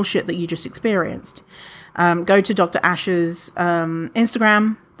about the bullshit that you just experienced? Go to Dr. Asher's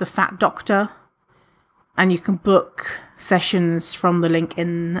Instagram, the Fat Doctor, and you can book sessions from the link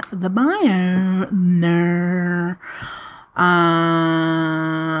in the bio. No.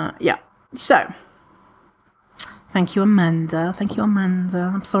 Yeah. So, thank you, Amanda. Thank you,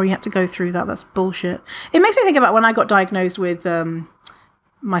 Amanda. I'm sorry you had to go through that. That's bullshit. It makes me think about when I got diagnosed with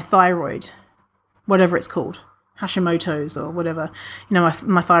my thyroid, whatever it's called, Hashimoto's or whatever. You know,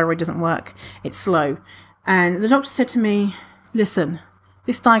 my thyroid doesn't work. It's slow. And the doctor said to me, listen,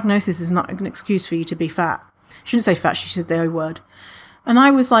 this diagnosis is not an excuse for you to be fat. She didn't say fat, she said the O word. And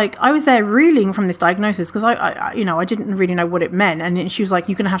I was like, I was there reeling from this diagnosis because I didn't really know what it meant. And she was like,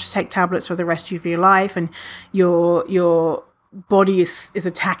 you're going to have to take tablets for the rest of your life, and your body is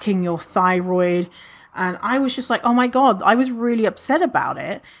attacking your thyroid. And I was just like, oh my God, I was really upset about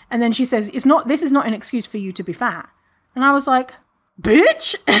it. And then she says, this is not an excuse for you to be fat. And I was like,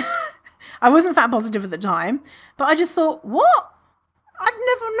 bitch. I wasn't fat positive at the time, but I just thought, what? I've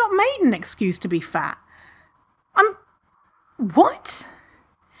never not made an excuse to be fat. What?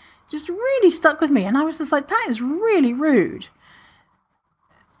 Just really stuck with me. And I was just like, that is really rude.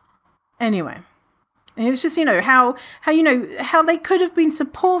 Anyway, it was just, how they could have been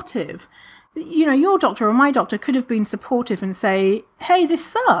supportive. Your doctor or my doctor could have been supportive and say, hey, this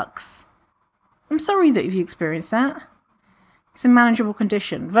sucks. I'm sorry that you've experienced that. It's a manageable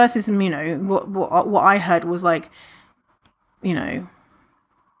condition. Versus, what I heard was like,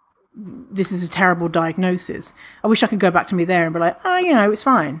 this is a terrible diagnosis. I wish I could go back to me there and be like, it's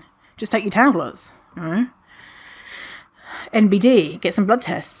fine. Just take your tablets, NBD, get some blood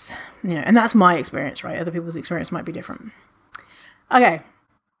tests, and that's my experience, right? Other people's experience might be different. Okay.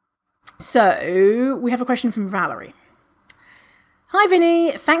 So we have a question from Valerie. Hi,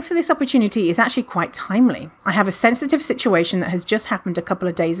 Vinny. Thanks for this opportunity. It's actually quite timely. I have a sensitive situation that has just happened a couple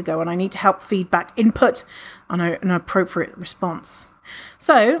of days ago, and I need to help feedback input on an appropriate response.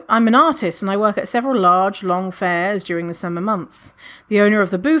 So, I'm an artist and I work at several large, long fairs during the summer months. The owner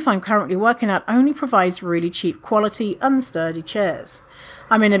of the booth I'm currently working at only provides really cheap quality, unsturdy chairs.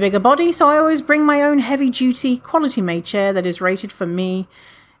 I'm in a bigger body, so I always bring my own heavy-duty, quality-made chair that is rated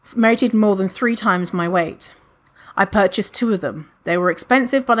more than 3 times my weight. I purchased 2 of them. They were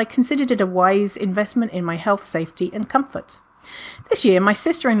expensive, but I considered it a wise investment in my health, safety, and comfort. This year, my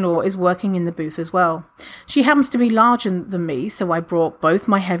sister-in-law is working in the booth as well. She happens to be larger than me, so I brought both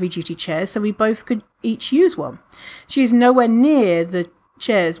my heavy-duty chairs so we both could each use one. She is nowhere near the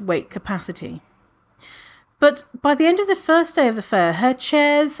chair's weight capacity. But by the end of the first day of the fair, her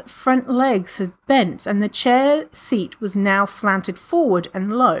chair's front legs had bent and the chair seat was now slanted forward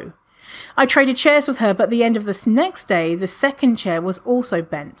and low. I traded chairs with her, but at the end of this next day, the second chair was also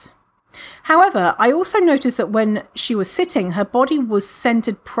bent. However, I also noticed that when she was sitting, her body was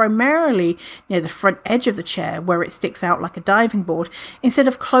centered primarily near the front edge of the chair, where it sticks out like a diving board, instead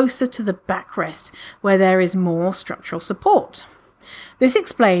of closer to the backrest, where there is more structural support. This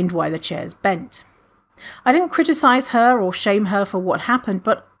explained why the chair's bent. I didn't criticize her or shame her for what happened,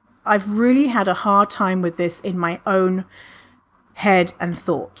 but I've really had a hard time with this in my own head and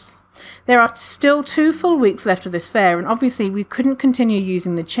thoughts. There are still 2 full weeks left of this fair, and obviously we couldn't continue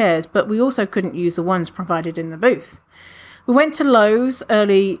using the chairs, but we also couldn't use the ones provided in the booth. We went to Lowe's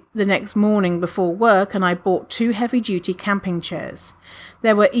early the next morning before work, and I bought 2 heavy-duty camping chairs.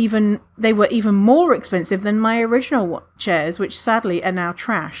 They were even more expensive than my original chairs, which sadly are now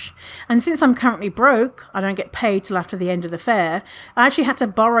trash. And since I'm currently broke, I don't get paid till after the end of the fair, I actually had to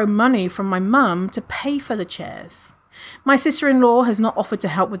borrow money from my mum to pay for the chairs. My sister-in-law has not offered to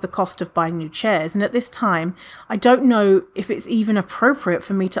help with the cost of buying new chairs, and at this time, I don't know if it's even appropriate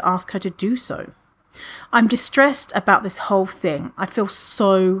for me to ask her to do so. I'm distressed about this whole thing. I feel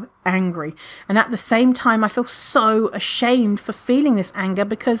so angry, and at the same time, I feel so ashamed for feeling this anger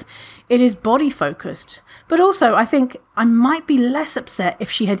because it is body-focused. But also, I think I might be less upset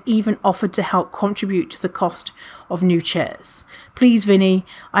if she had even offered to help contribute to the cost of new chairs. Please, Vinny,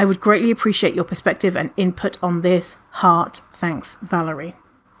 I would greatly appreciate your perspective and input on this. Heart, thanks, Valerie.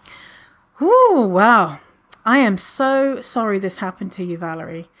 Ooh, wow. I am so sorry this happened to you,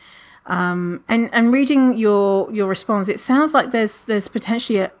 Valerie. And reading your response, it sounds like there's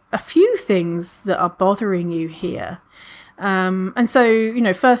potentially a few things that are bothering you here. And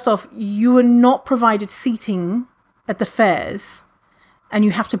so, first off, you were not provided seating at the fairs and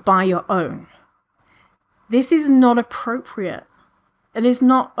you have to buy your own. This is not appropriate. It is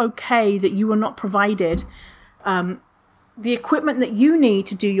not okay that you are not provided the equipment that you need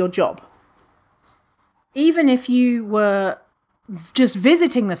to do your job. Even if you were just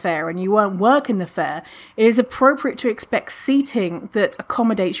visiting the fair and you weren't working the fair, it is appropriate to expect seating that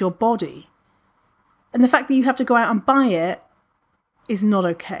accommodates your body. And the fact that you have to go out and buy it is not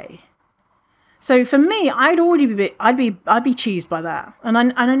okay. So for me, I'd be cheesed by that. And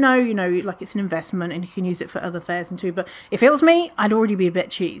I know, like it's an investment and you can use it for other fairs and too, but if it was me, I'd already be a bit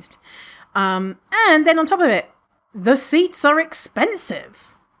cheesed. And then on top of it, the seats are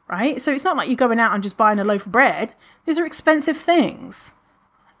expensive, right? So it's not like you're going out and just buying a loaf of bread. These are expensive things.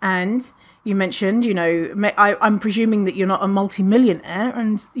 And you mentioned, I'm presuming that you're not a multi-millionaire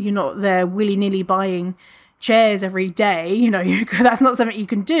and you're not there willy-nilly buying chairs every day. That's not something you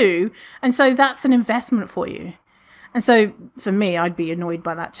can do. And so that's an investment for you. And so for me, I'd be annoyed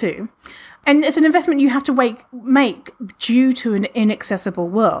by that too. And it's an investment you have to make due to an inaccessible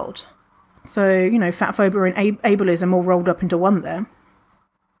world. So, fat phobia and ableism all rolled up into one there.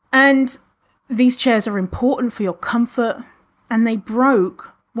 And these chairs are important for your comfort, and they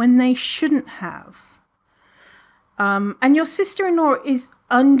broke when they shouldn't have. And your sister-in-law is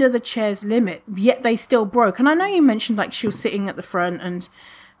under the chair's limit, yet they still broke. And I know you mentioned like she was sitting at the front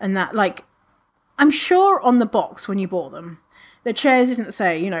and that, like, I'm sure on the box when you bought them, the chairs didn't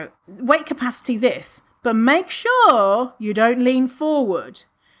say, weight capacity this, but make sure you don't lean forward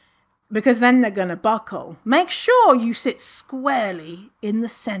because then they're going to buckle. Make sure you sit squarely in the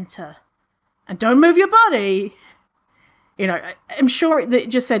center and don't move your body. I'm sure that it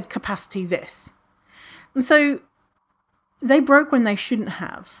just said capacity this. And so they broke when they shouldn't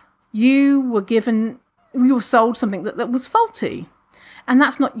have. You were sold something that was faulty. And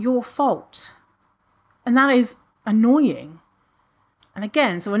that's not your fault. And that is annoying. And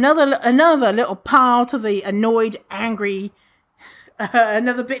again, so another little pile to the annoyed, angry,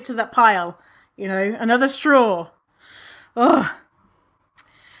 another bit to that pile, another straw. Ugh.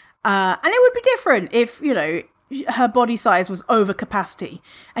 And it would be different if, her body size was over capacity.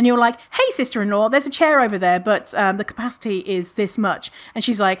 And you're like, hey, sister-in-law, there's a chair over there, but the capacity is this much. And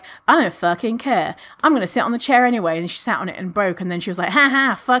she's like, I don't fucking care. I'm going to sit on the chair anyway. And she sat on it and broke. And then she was like,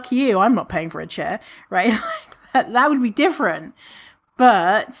 fuck you. I'm not paying for a chair. Right? that would be different.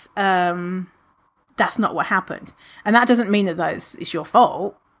 But that's not what happened. And that doesn't mean that it's your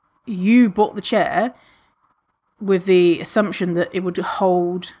fault. You bought the chair with the assumption that it would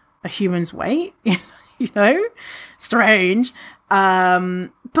hold a human's weight. Strange. But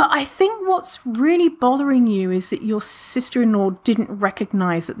I think what's really bothering you is that your sister-in-law didn't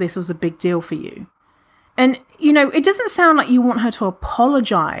recognize that this was a big deal for you. And, it doesn't sound like you want her to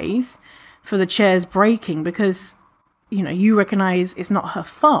apologize for the chairs breaking because, you recognize it's not her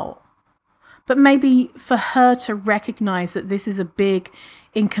fault. But maybe for her to recognize that this is a big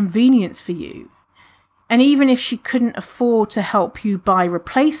inconvenience for you. And even if she couldn't afford to help you buy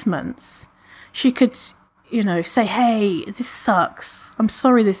replacements, she could, say, hey, this sucks. I'm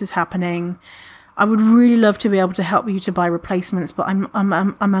sorry this is happening. I would really love to be able to help you to buy replacements, but I'm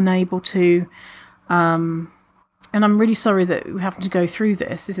unable to. And I'm really sorry that we have to go through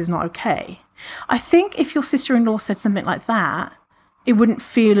this. This is not okay. I think if your sister-in-law said something like that, it wouldn't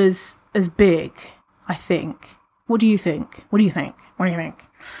feel as big, I think. What do you think? What do you think?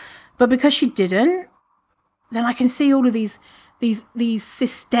 But because she didn't, then I can see all of these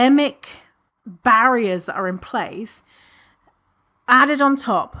systemic barriers that are in place added on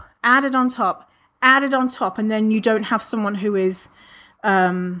top, and then you don't have someone who is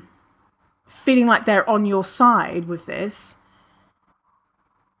feeling like they're on your side with this.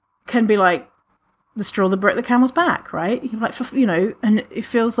 Can be like the straw that broke the camel's back, right? You're like, and it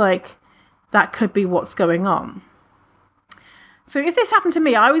feels like that could be what's going on. So if this happened to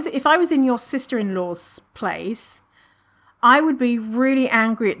me, if I was in your sister-in-law's place, I would be really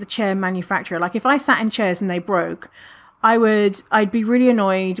angry at the chair manufacturer. Like if I sat in chairs and they broke, I'd be really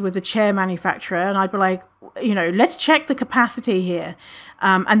annoyed with the chair manufacturer, and I'd be like, let's check the capacity here.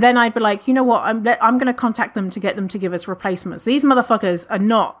 And then I'd be like, you know what? I'm going to contact them to get them to give us replacements. These motherfuckers are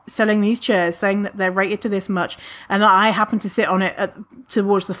not selling these chairs saying that they're rated to this much. And I happen to sit on it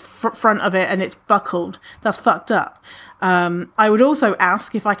towards the front of it and it's buckled. That's fucked up. I would also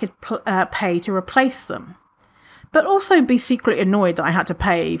ask if I could pay to replace them, but also be secretly annoyed that I had to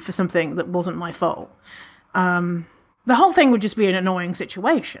pay for something that wasn't my fault. The whole thing would just be an annoying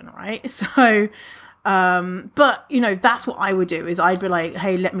situation, right? So, but that's what I would do is I'd be like,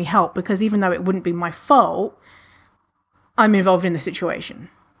 hey, let me help, because even though it wouldn't be my fault, I'm involved in the situation,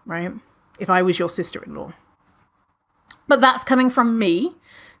 right? If I was your sister-in-law. But that's coming from me,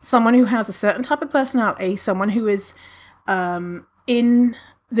 someone who has a certain type of personality, someone who is in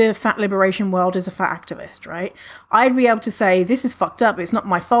the fat liberation world as a fat activist, right? I'd be able to say, this is fucked up. It's not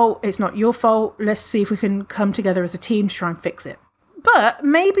my fault. It's not your fault. Let's see if we can come together as a team to try and fix it. But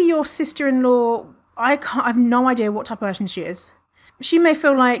maybe your sister-in-law, I have no idea what type of person she is. She may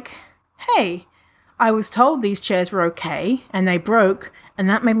feel like, hey, I was told these chairs were okay and they broke, and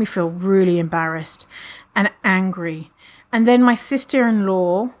that made me feel really embarrassed and angry. And then my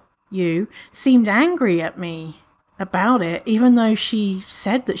sister-in-law, you, seemed angry at me about it, even though she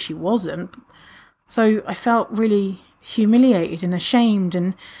said that she wasn't. So I felt really humiliated and ashamed,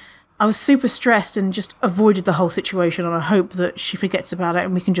 and I was super stressed and just avoided the whole situation, and I hope that she forgets about it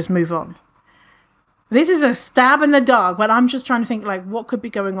and we can just move on. This is a stab in the dark, but I'm just trying to think, like, what could be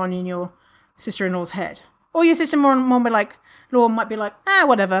going on in your sister-in-law's head? Or your sister-in-law might be like,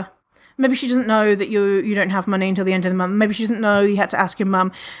 whatever. Maybe she doesn't know that you don't have money until the end of the month. Maybe she doesn't know you had to ask your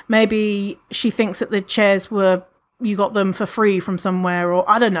mum. Maybe she thinks that the chairs you got them for free from somewhere, or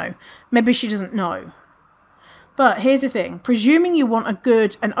I don't know. Maybe she doesn't know. But here's the thing. Presuming you want a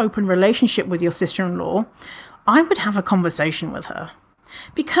good and open relationship with your sister-in-law, I would have a conversation with her.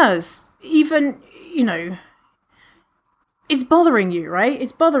 Because even, it's bothering you, right?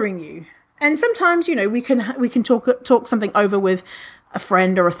 It's bothering you. And sometimes, we can talk something over with a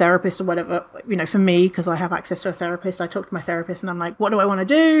friend or a therapist or whatever. For me, because I have access to a therapist, I talk to my therapist and I'm like, what do I want to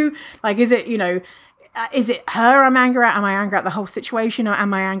do? Like, is it her I'm angry at? Am I angry at the whole situation? Or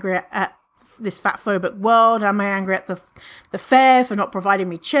am I angry at this fat phobic world? Am I angry at the fair for not providing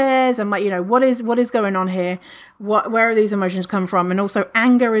me chairs? Am I, what is going on here? Where are these emotions come from? And also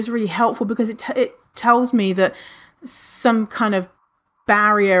anger is really helpful because it tells me that some kind of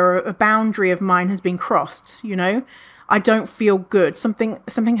barrier or a boundary of mine has been crossed. I don't feel good.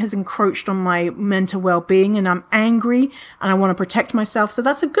 Something has encroached on my mental well-being, and I'm angry and I want to protect myself. So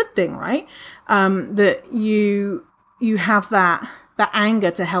that's a good thing, right? That you have that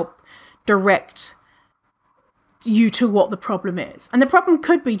anger to help direct you to what the problem is. And the problem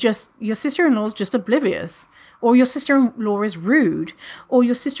could be just your sister-in-law's just oblivious, or your sister-in-law is rude, or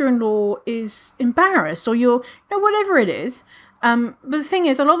your sister-in-law is embarrassed, or whatever it is. But the thing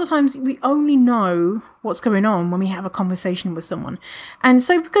is, a lot of the times we only know what's going on when we have a conversation with someone. And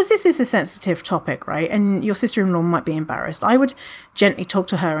so because this is a sensitive topic, right, and your sister-in-law might be embarrassed, I would gently talk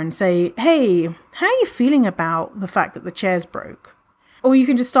to her and say, hey, how are you feeling about the fact that the chairs broke? Or you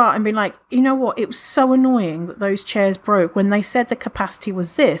can just start and be like, you know what, it was so annoying that those chairs broke when they said the capacity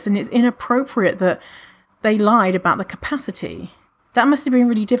was this, and it's inappropriate that they lied about the capacity. That must have been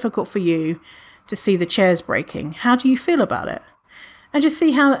really difficult for you to see the chairs breaking. How do you feel about it? And just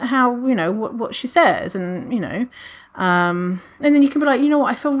see how what she says, and and then you can be like,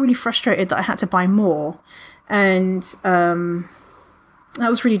 I feel really frustrated that I had to buy more, and that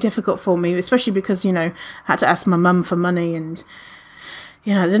was really difficult for me, especially because I had to ask my mum for money, and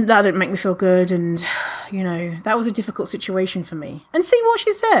that didn't make me feel good, and that was a difficult situation for me. And see what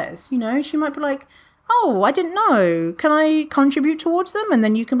she says. She might be like, oh, I didn't know. Can I contribute towards them? And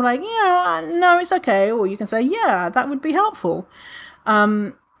then you can be like, no, it's okay. Or you can say, yeah, that would be helpful.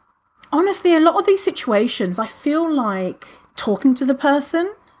 Honestly, a lot of these situations, I feel like talking to the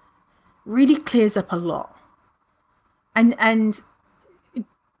person really clears up a lot. And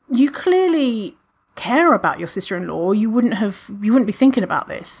you clearly care about your sister-in-law. You wouldn't be thinking about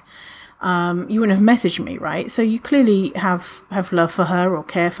this. You wouldn't have messaged me, right? So you clearly have love for her or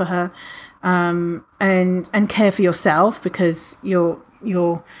care for her. And care for yourself, because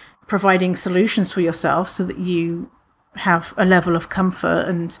you're providing solutions for yourself so that you have a level of comfort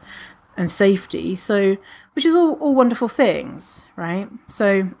and safety. So, which is all wonderful things, right?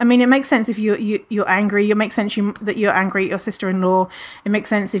 So, I mean, it makes sense if you're angry. It makes sense that you're angry at your sister-in-law. It makes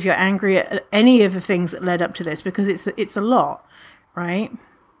sense if you're angry at any of the things that led up to this, because it's a lot, right?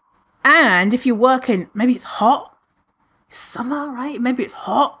 And if you're working, maybe it's hot, it's summer, right? Maybe it's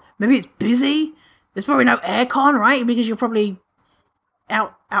hot. Maybe it's busy. There's probably no aircon, right? Because you're probably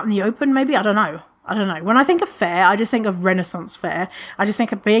out in the open, maybe. I don't know. When I think of fair, I just think of Renaissance fair. I just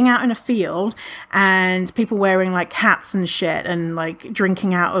think of being out in a field and people wearing like hats and shit and like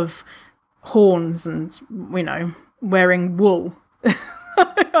drinking out of horns and, wearing wool. I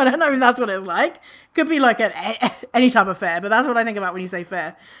don't know if that's what it's like. Could be like any type of fair, but that's what I think about when you say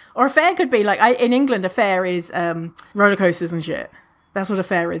fair. Or a fair could be like, in England, a fair is roller coasters and shit. That's what a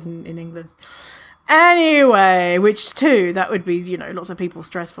fair is in England. Anyway, that would be, lots of people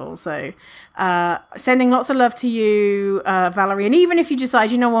stressful. So sending lots of love to you, Valerie. And even if you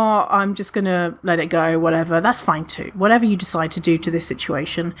decide, you know what, I'm just going to let it go, whatever, that's fine too. Whatever you decide to do to this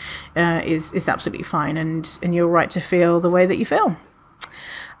situation is absolutely fine. And you're right to feel the way that you feel.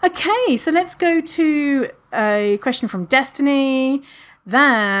 Okay, so let's go to a question from Destiny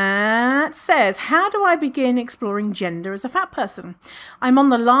that says, how do I begin exploring gender as a fat person? I'm on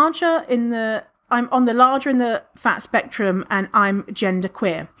the larger in the fat spectrum, and I'm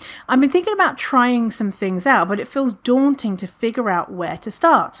genderqueer. I've been thinking about trying some things out, but it feels daunting to figure out where to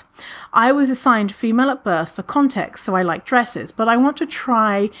start. I was assigned female at birth for context, so I like dresses, but I want to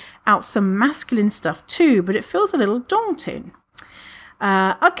try out some masculine stuff too, but it feels a little daunting.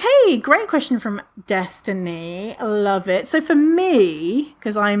 Okay, great question from Destiny. I love it. So for me,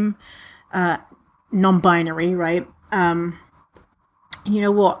 because I'm non-binary, right? You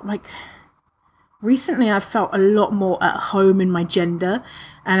know what? Like, recently I've felt a lot more at home in my gender,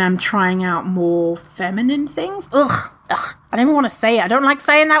 and I'm trying out more feminine things. Ugh, I don't even want to say it. I don't like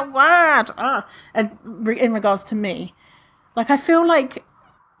saying that word. In regards to me, like, I feel like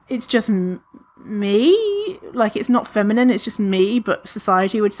it's just me, like, it's not feminine, it's just me, but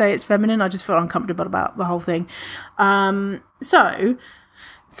society would say it's feminine. I just feel uncomfortable about the whole thing. So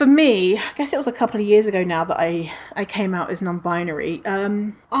for me, I guess it was a couple of years ago now that I came out as non-binary.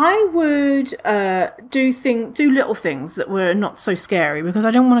 I would do little things that were not so scary, because I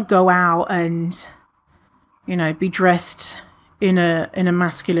don't want to go out and, you know, be dressed in a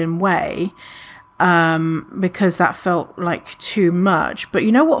masculine way. Because that felt like too much. But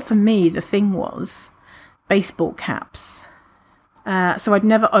you know what, for me, the thing was baseball caps. So I'd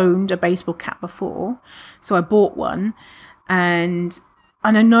never owned a baseball cap before. So I bought one. And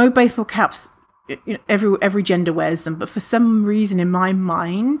I know baseball caps, you know, every gender wears them. But for some reason in my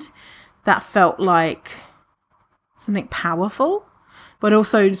mind, that felt like something powerful, but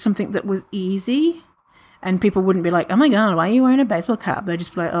also something that was easy. And people wouldn't be like, oh my God, why are you wearing a baseball cap? They'd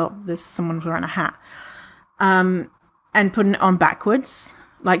just be like, oh, there's someone wearing a hat. And putting it on backwards.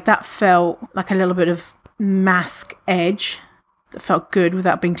 Like, that felt like a little bit of masc edge that felt good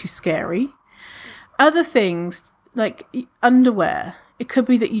without being too scary. Other things, like underwear. It could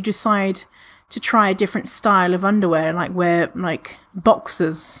be that you decide to try a different style of underwear and like wear like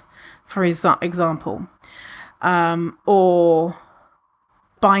boxers, for example. Or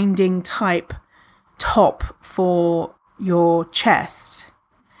binding type top for your chest.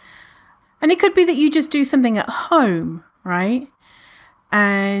 And it could be that you just do something at home, right?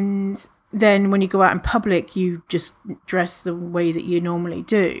 And then when you go out in public, you just dress the way that you normally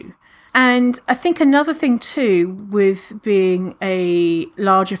do. And I think another thing too with being a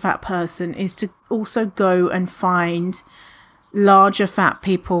larger fat person is to also go and find larger fat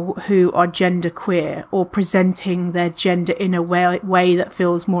people who are genderqueer or presenting their gender in a way that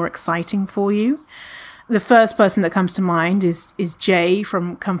feels more exciting for you. The first person that comes to mind is Jay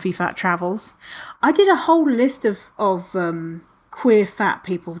from Comfy Fat Travels. I did a whole list of queer fat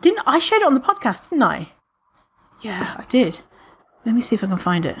people. Didn't I shared it on the podcast, didn't I? Yeah, I did. Let me see if I can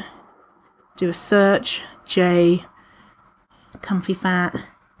find it. Do a search. Jay, Comfy Fat.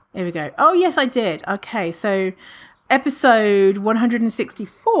 Here we go. Oh, yes, I did. Okay, so episode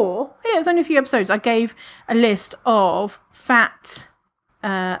 164. Yeah, it was only a few episodes. I gave a list of fat,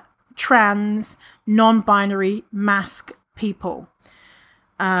 trans, non-binary, masc people.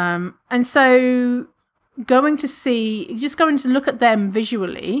 And so going to look at them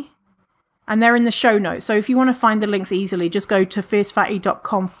visually, and they're in the show notes. So if you want to find the links easily, just go to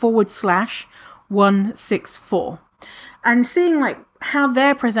fiercefatty.com/164 and seeing like how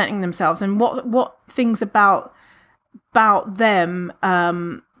they're presenting themselves and what things about them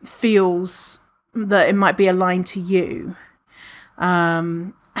feels that it might be aligned to you.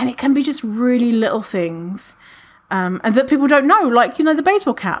 And it can be just really little things. And that people don't know, like, you know, the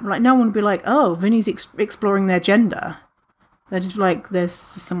baseball cap. Like, no one would be like, oh, Vinny's exploring their gender. They're just like, there's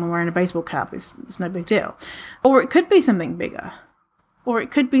someone wearing a baseball cap. It's no big deal. Or it could be something bigger. Or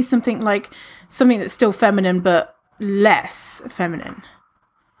it could be something that's still feminine, but less feminine.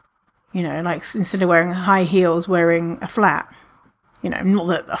 You know, like instead of wearing high heels, wearing a flat. You know, not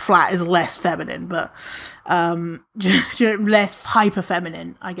that a flat is less feminine, but less hyper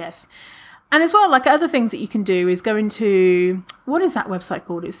feminine, I guess. And as well, like other things that you can do is go into, what is that website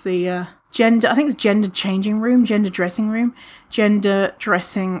called? It's the I think it's gender dressing room.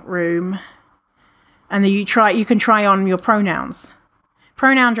 And then you can try on your pronouns.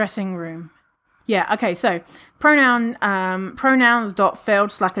 Pronoun dressing room. Yeah, okay, so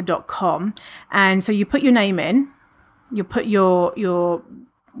pronouns.failedslacker.com. And so you put your name in, you put your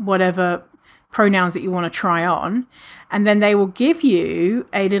whatever pronouns that you want to try on, and then they will give you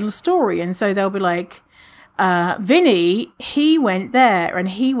a little story. And so they'll be like, Vinny, he went there and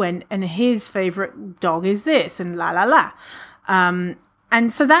he went and his favorite dog is this and la la la.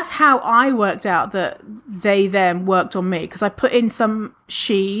 And so that's how I worked out that they them worked on me, because I put in some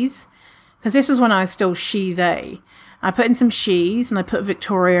she's, because this was when I was still she they. I put in some she's, and I put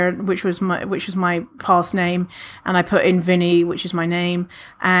Victoria, which was my past name, and I put in Vinny, which is my name,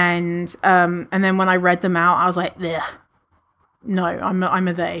 and then when I read them out, I was like, ugh. No, I'm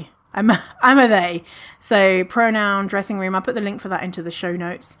a they. I'm a they. So pronoun, dressing room. I put the link for that into the show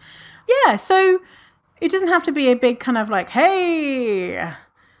notes. Yeah, so it doesn't have to be a big kind of like, hey,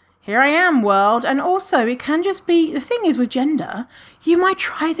 here I am world. And also it can just be, the thing is with gender, you might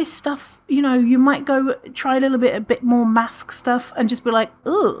try this stuff, you know, you might go try a bit more masc stuff and just be like,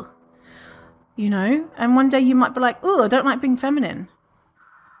 ugh, you know, and one day you might be like, oh, I don't like being feminine.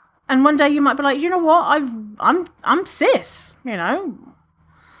 And one day you might be like, you know what, I'm cis, you know.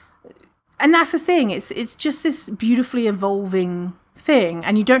 And that's the thing, it's just this beautifully evolving thing,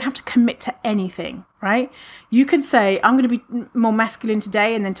 and you don't have to commit to anything, right? You could say, I'm going to be more masculine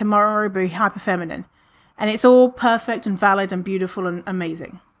today, and then tomorrow I'll be hyper feminine. And it's all perfect and valid and beautiful and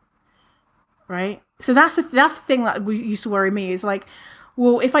amazing, right? So that's the thing that used to worry me, is like,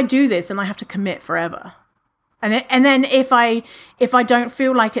 well, if I do this, then I have to commit forever. And then if I don't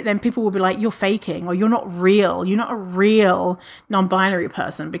feel like it, then people will be like, you're faking, or you're not real. You're not a real non-binary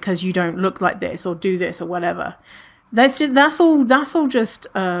person because you don't look like this or do this or whatever. That's all just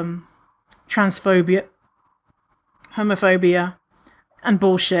transphobia, homophobia, and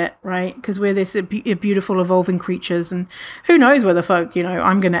bullshit, right? Because we're this beautiful evolving creatures, and who knows where the fuck, you know,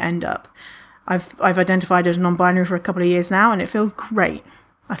 I'm going to end up. I've identified as non-binary for a couple of years now, and it feels great.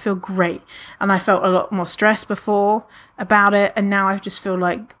 I feel great. And I felt a lot more stressed before about it. And now I just feel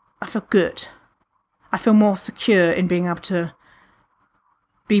like I feel good. I feel more secure in being able to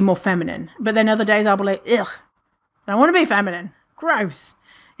be more feminine. But then other days I'll be like, ugh, I don't want to be feminine. Gross.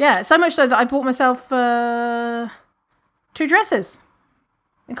 Yeah, so much so that I bought myself 2 dresses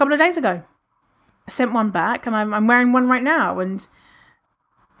a couple of days ago. I sent one back, and I'm wearing one right now, and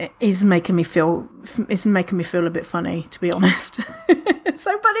it is making me feel a bit funny, to be honest.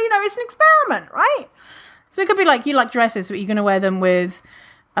 So, but you know, it's an experiment, right? So it could be like, you like dresses, but you're going to wear them with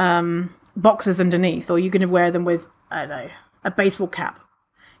boxers underneath, or you're going to wear them with, I don't know, a baseball cap.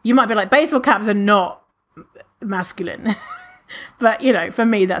 You might be like, baseball caps are not masculine. But, you know, for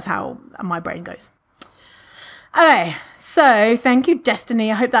me, that's how my brain goes. Okay, so thank you,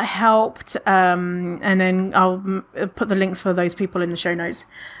 Destiny. I hope that helped. And then I'll put the links for those people in the show notes.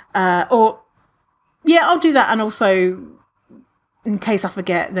 I'll do that. And also, in case I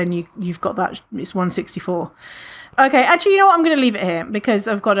forget, then you've got that. It's 164. Okay, actually, you know what? I'm going to leave it here because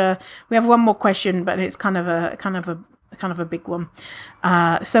we have one more question, but it's kind of a big one.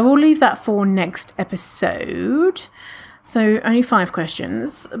 So we'll leave that for next episode. So only 5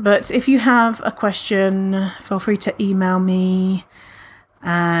 questions, but if you have a question, feel free to email me,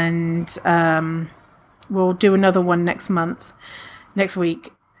 and we'll do another one next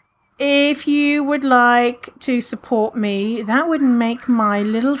week. If you would like to support me, that would make my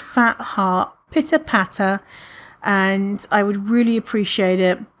little fat heart pitter-patter, and I would really appreciate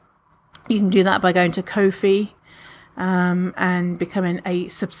it. You can do that by going to Ko-fi and becoming a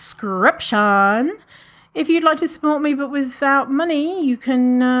subscription. If you'd like to support me but without money, you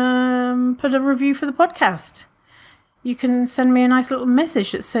can put a review for the podcast. You can send me a nice little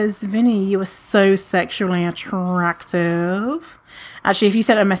message that says, Vinny, you are so sexually attractive. Actually, if you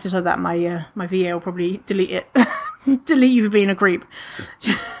sent a message like that, my VA will probably delete it. Delete you for being a creep.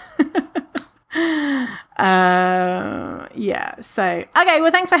 Yeah, so okay,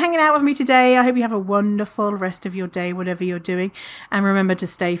 well, thanks for hanging out with me today. I hope you have a wonderful rest of your day, whatever you're doing, and remember to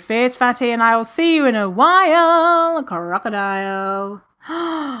stay fierce, fatty, and I will see you in a while. Crocodile.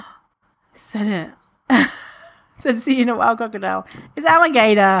 Said it. Said see you in a while, crocodile. It's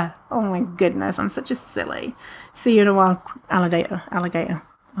alligator. Oh my goodness, I'm such a silly. See you in a while, alligator. I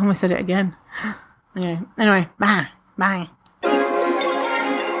almost said it again. Okay, anyway, bye.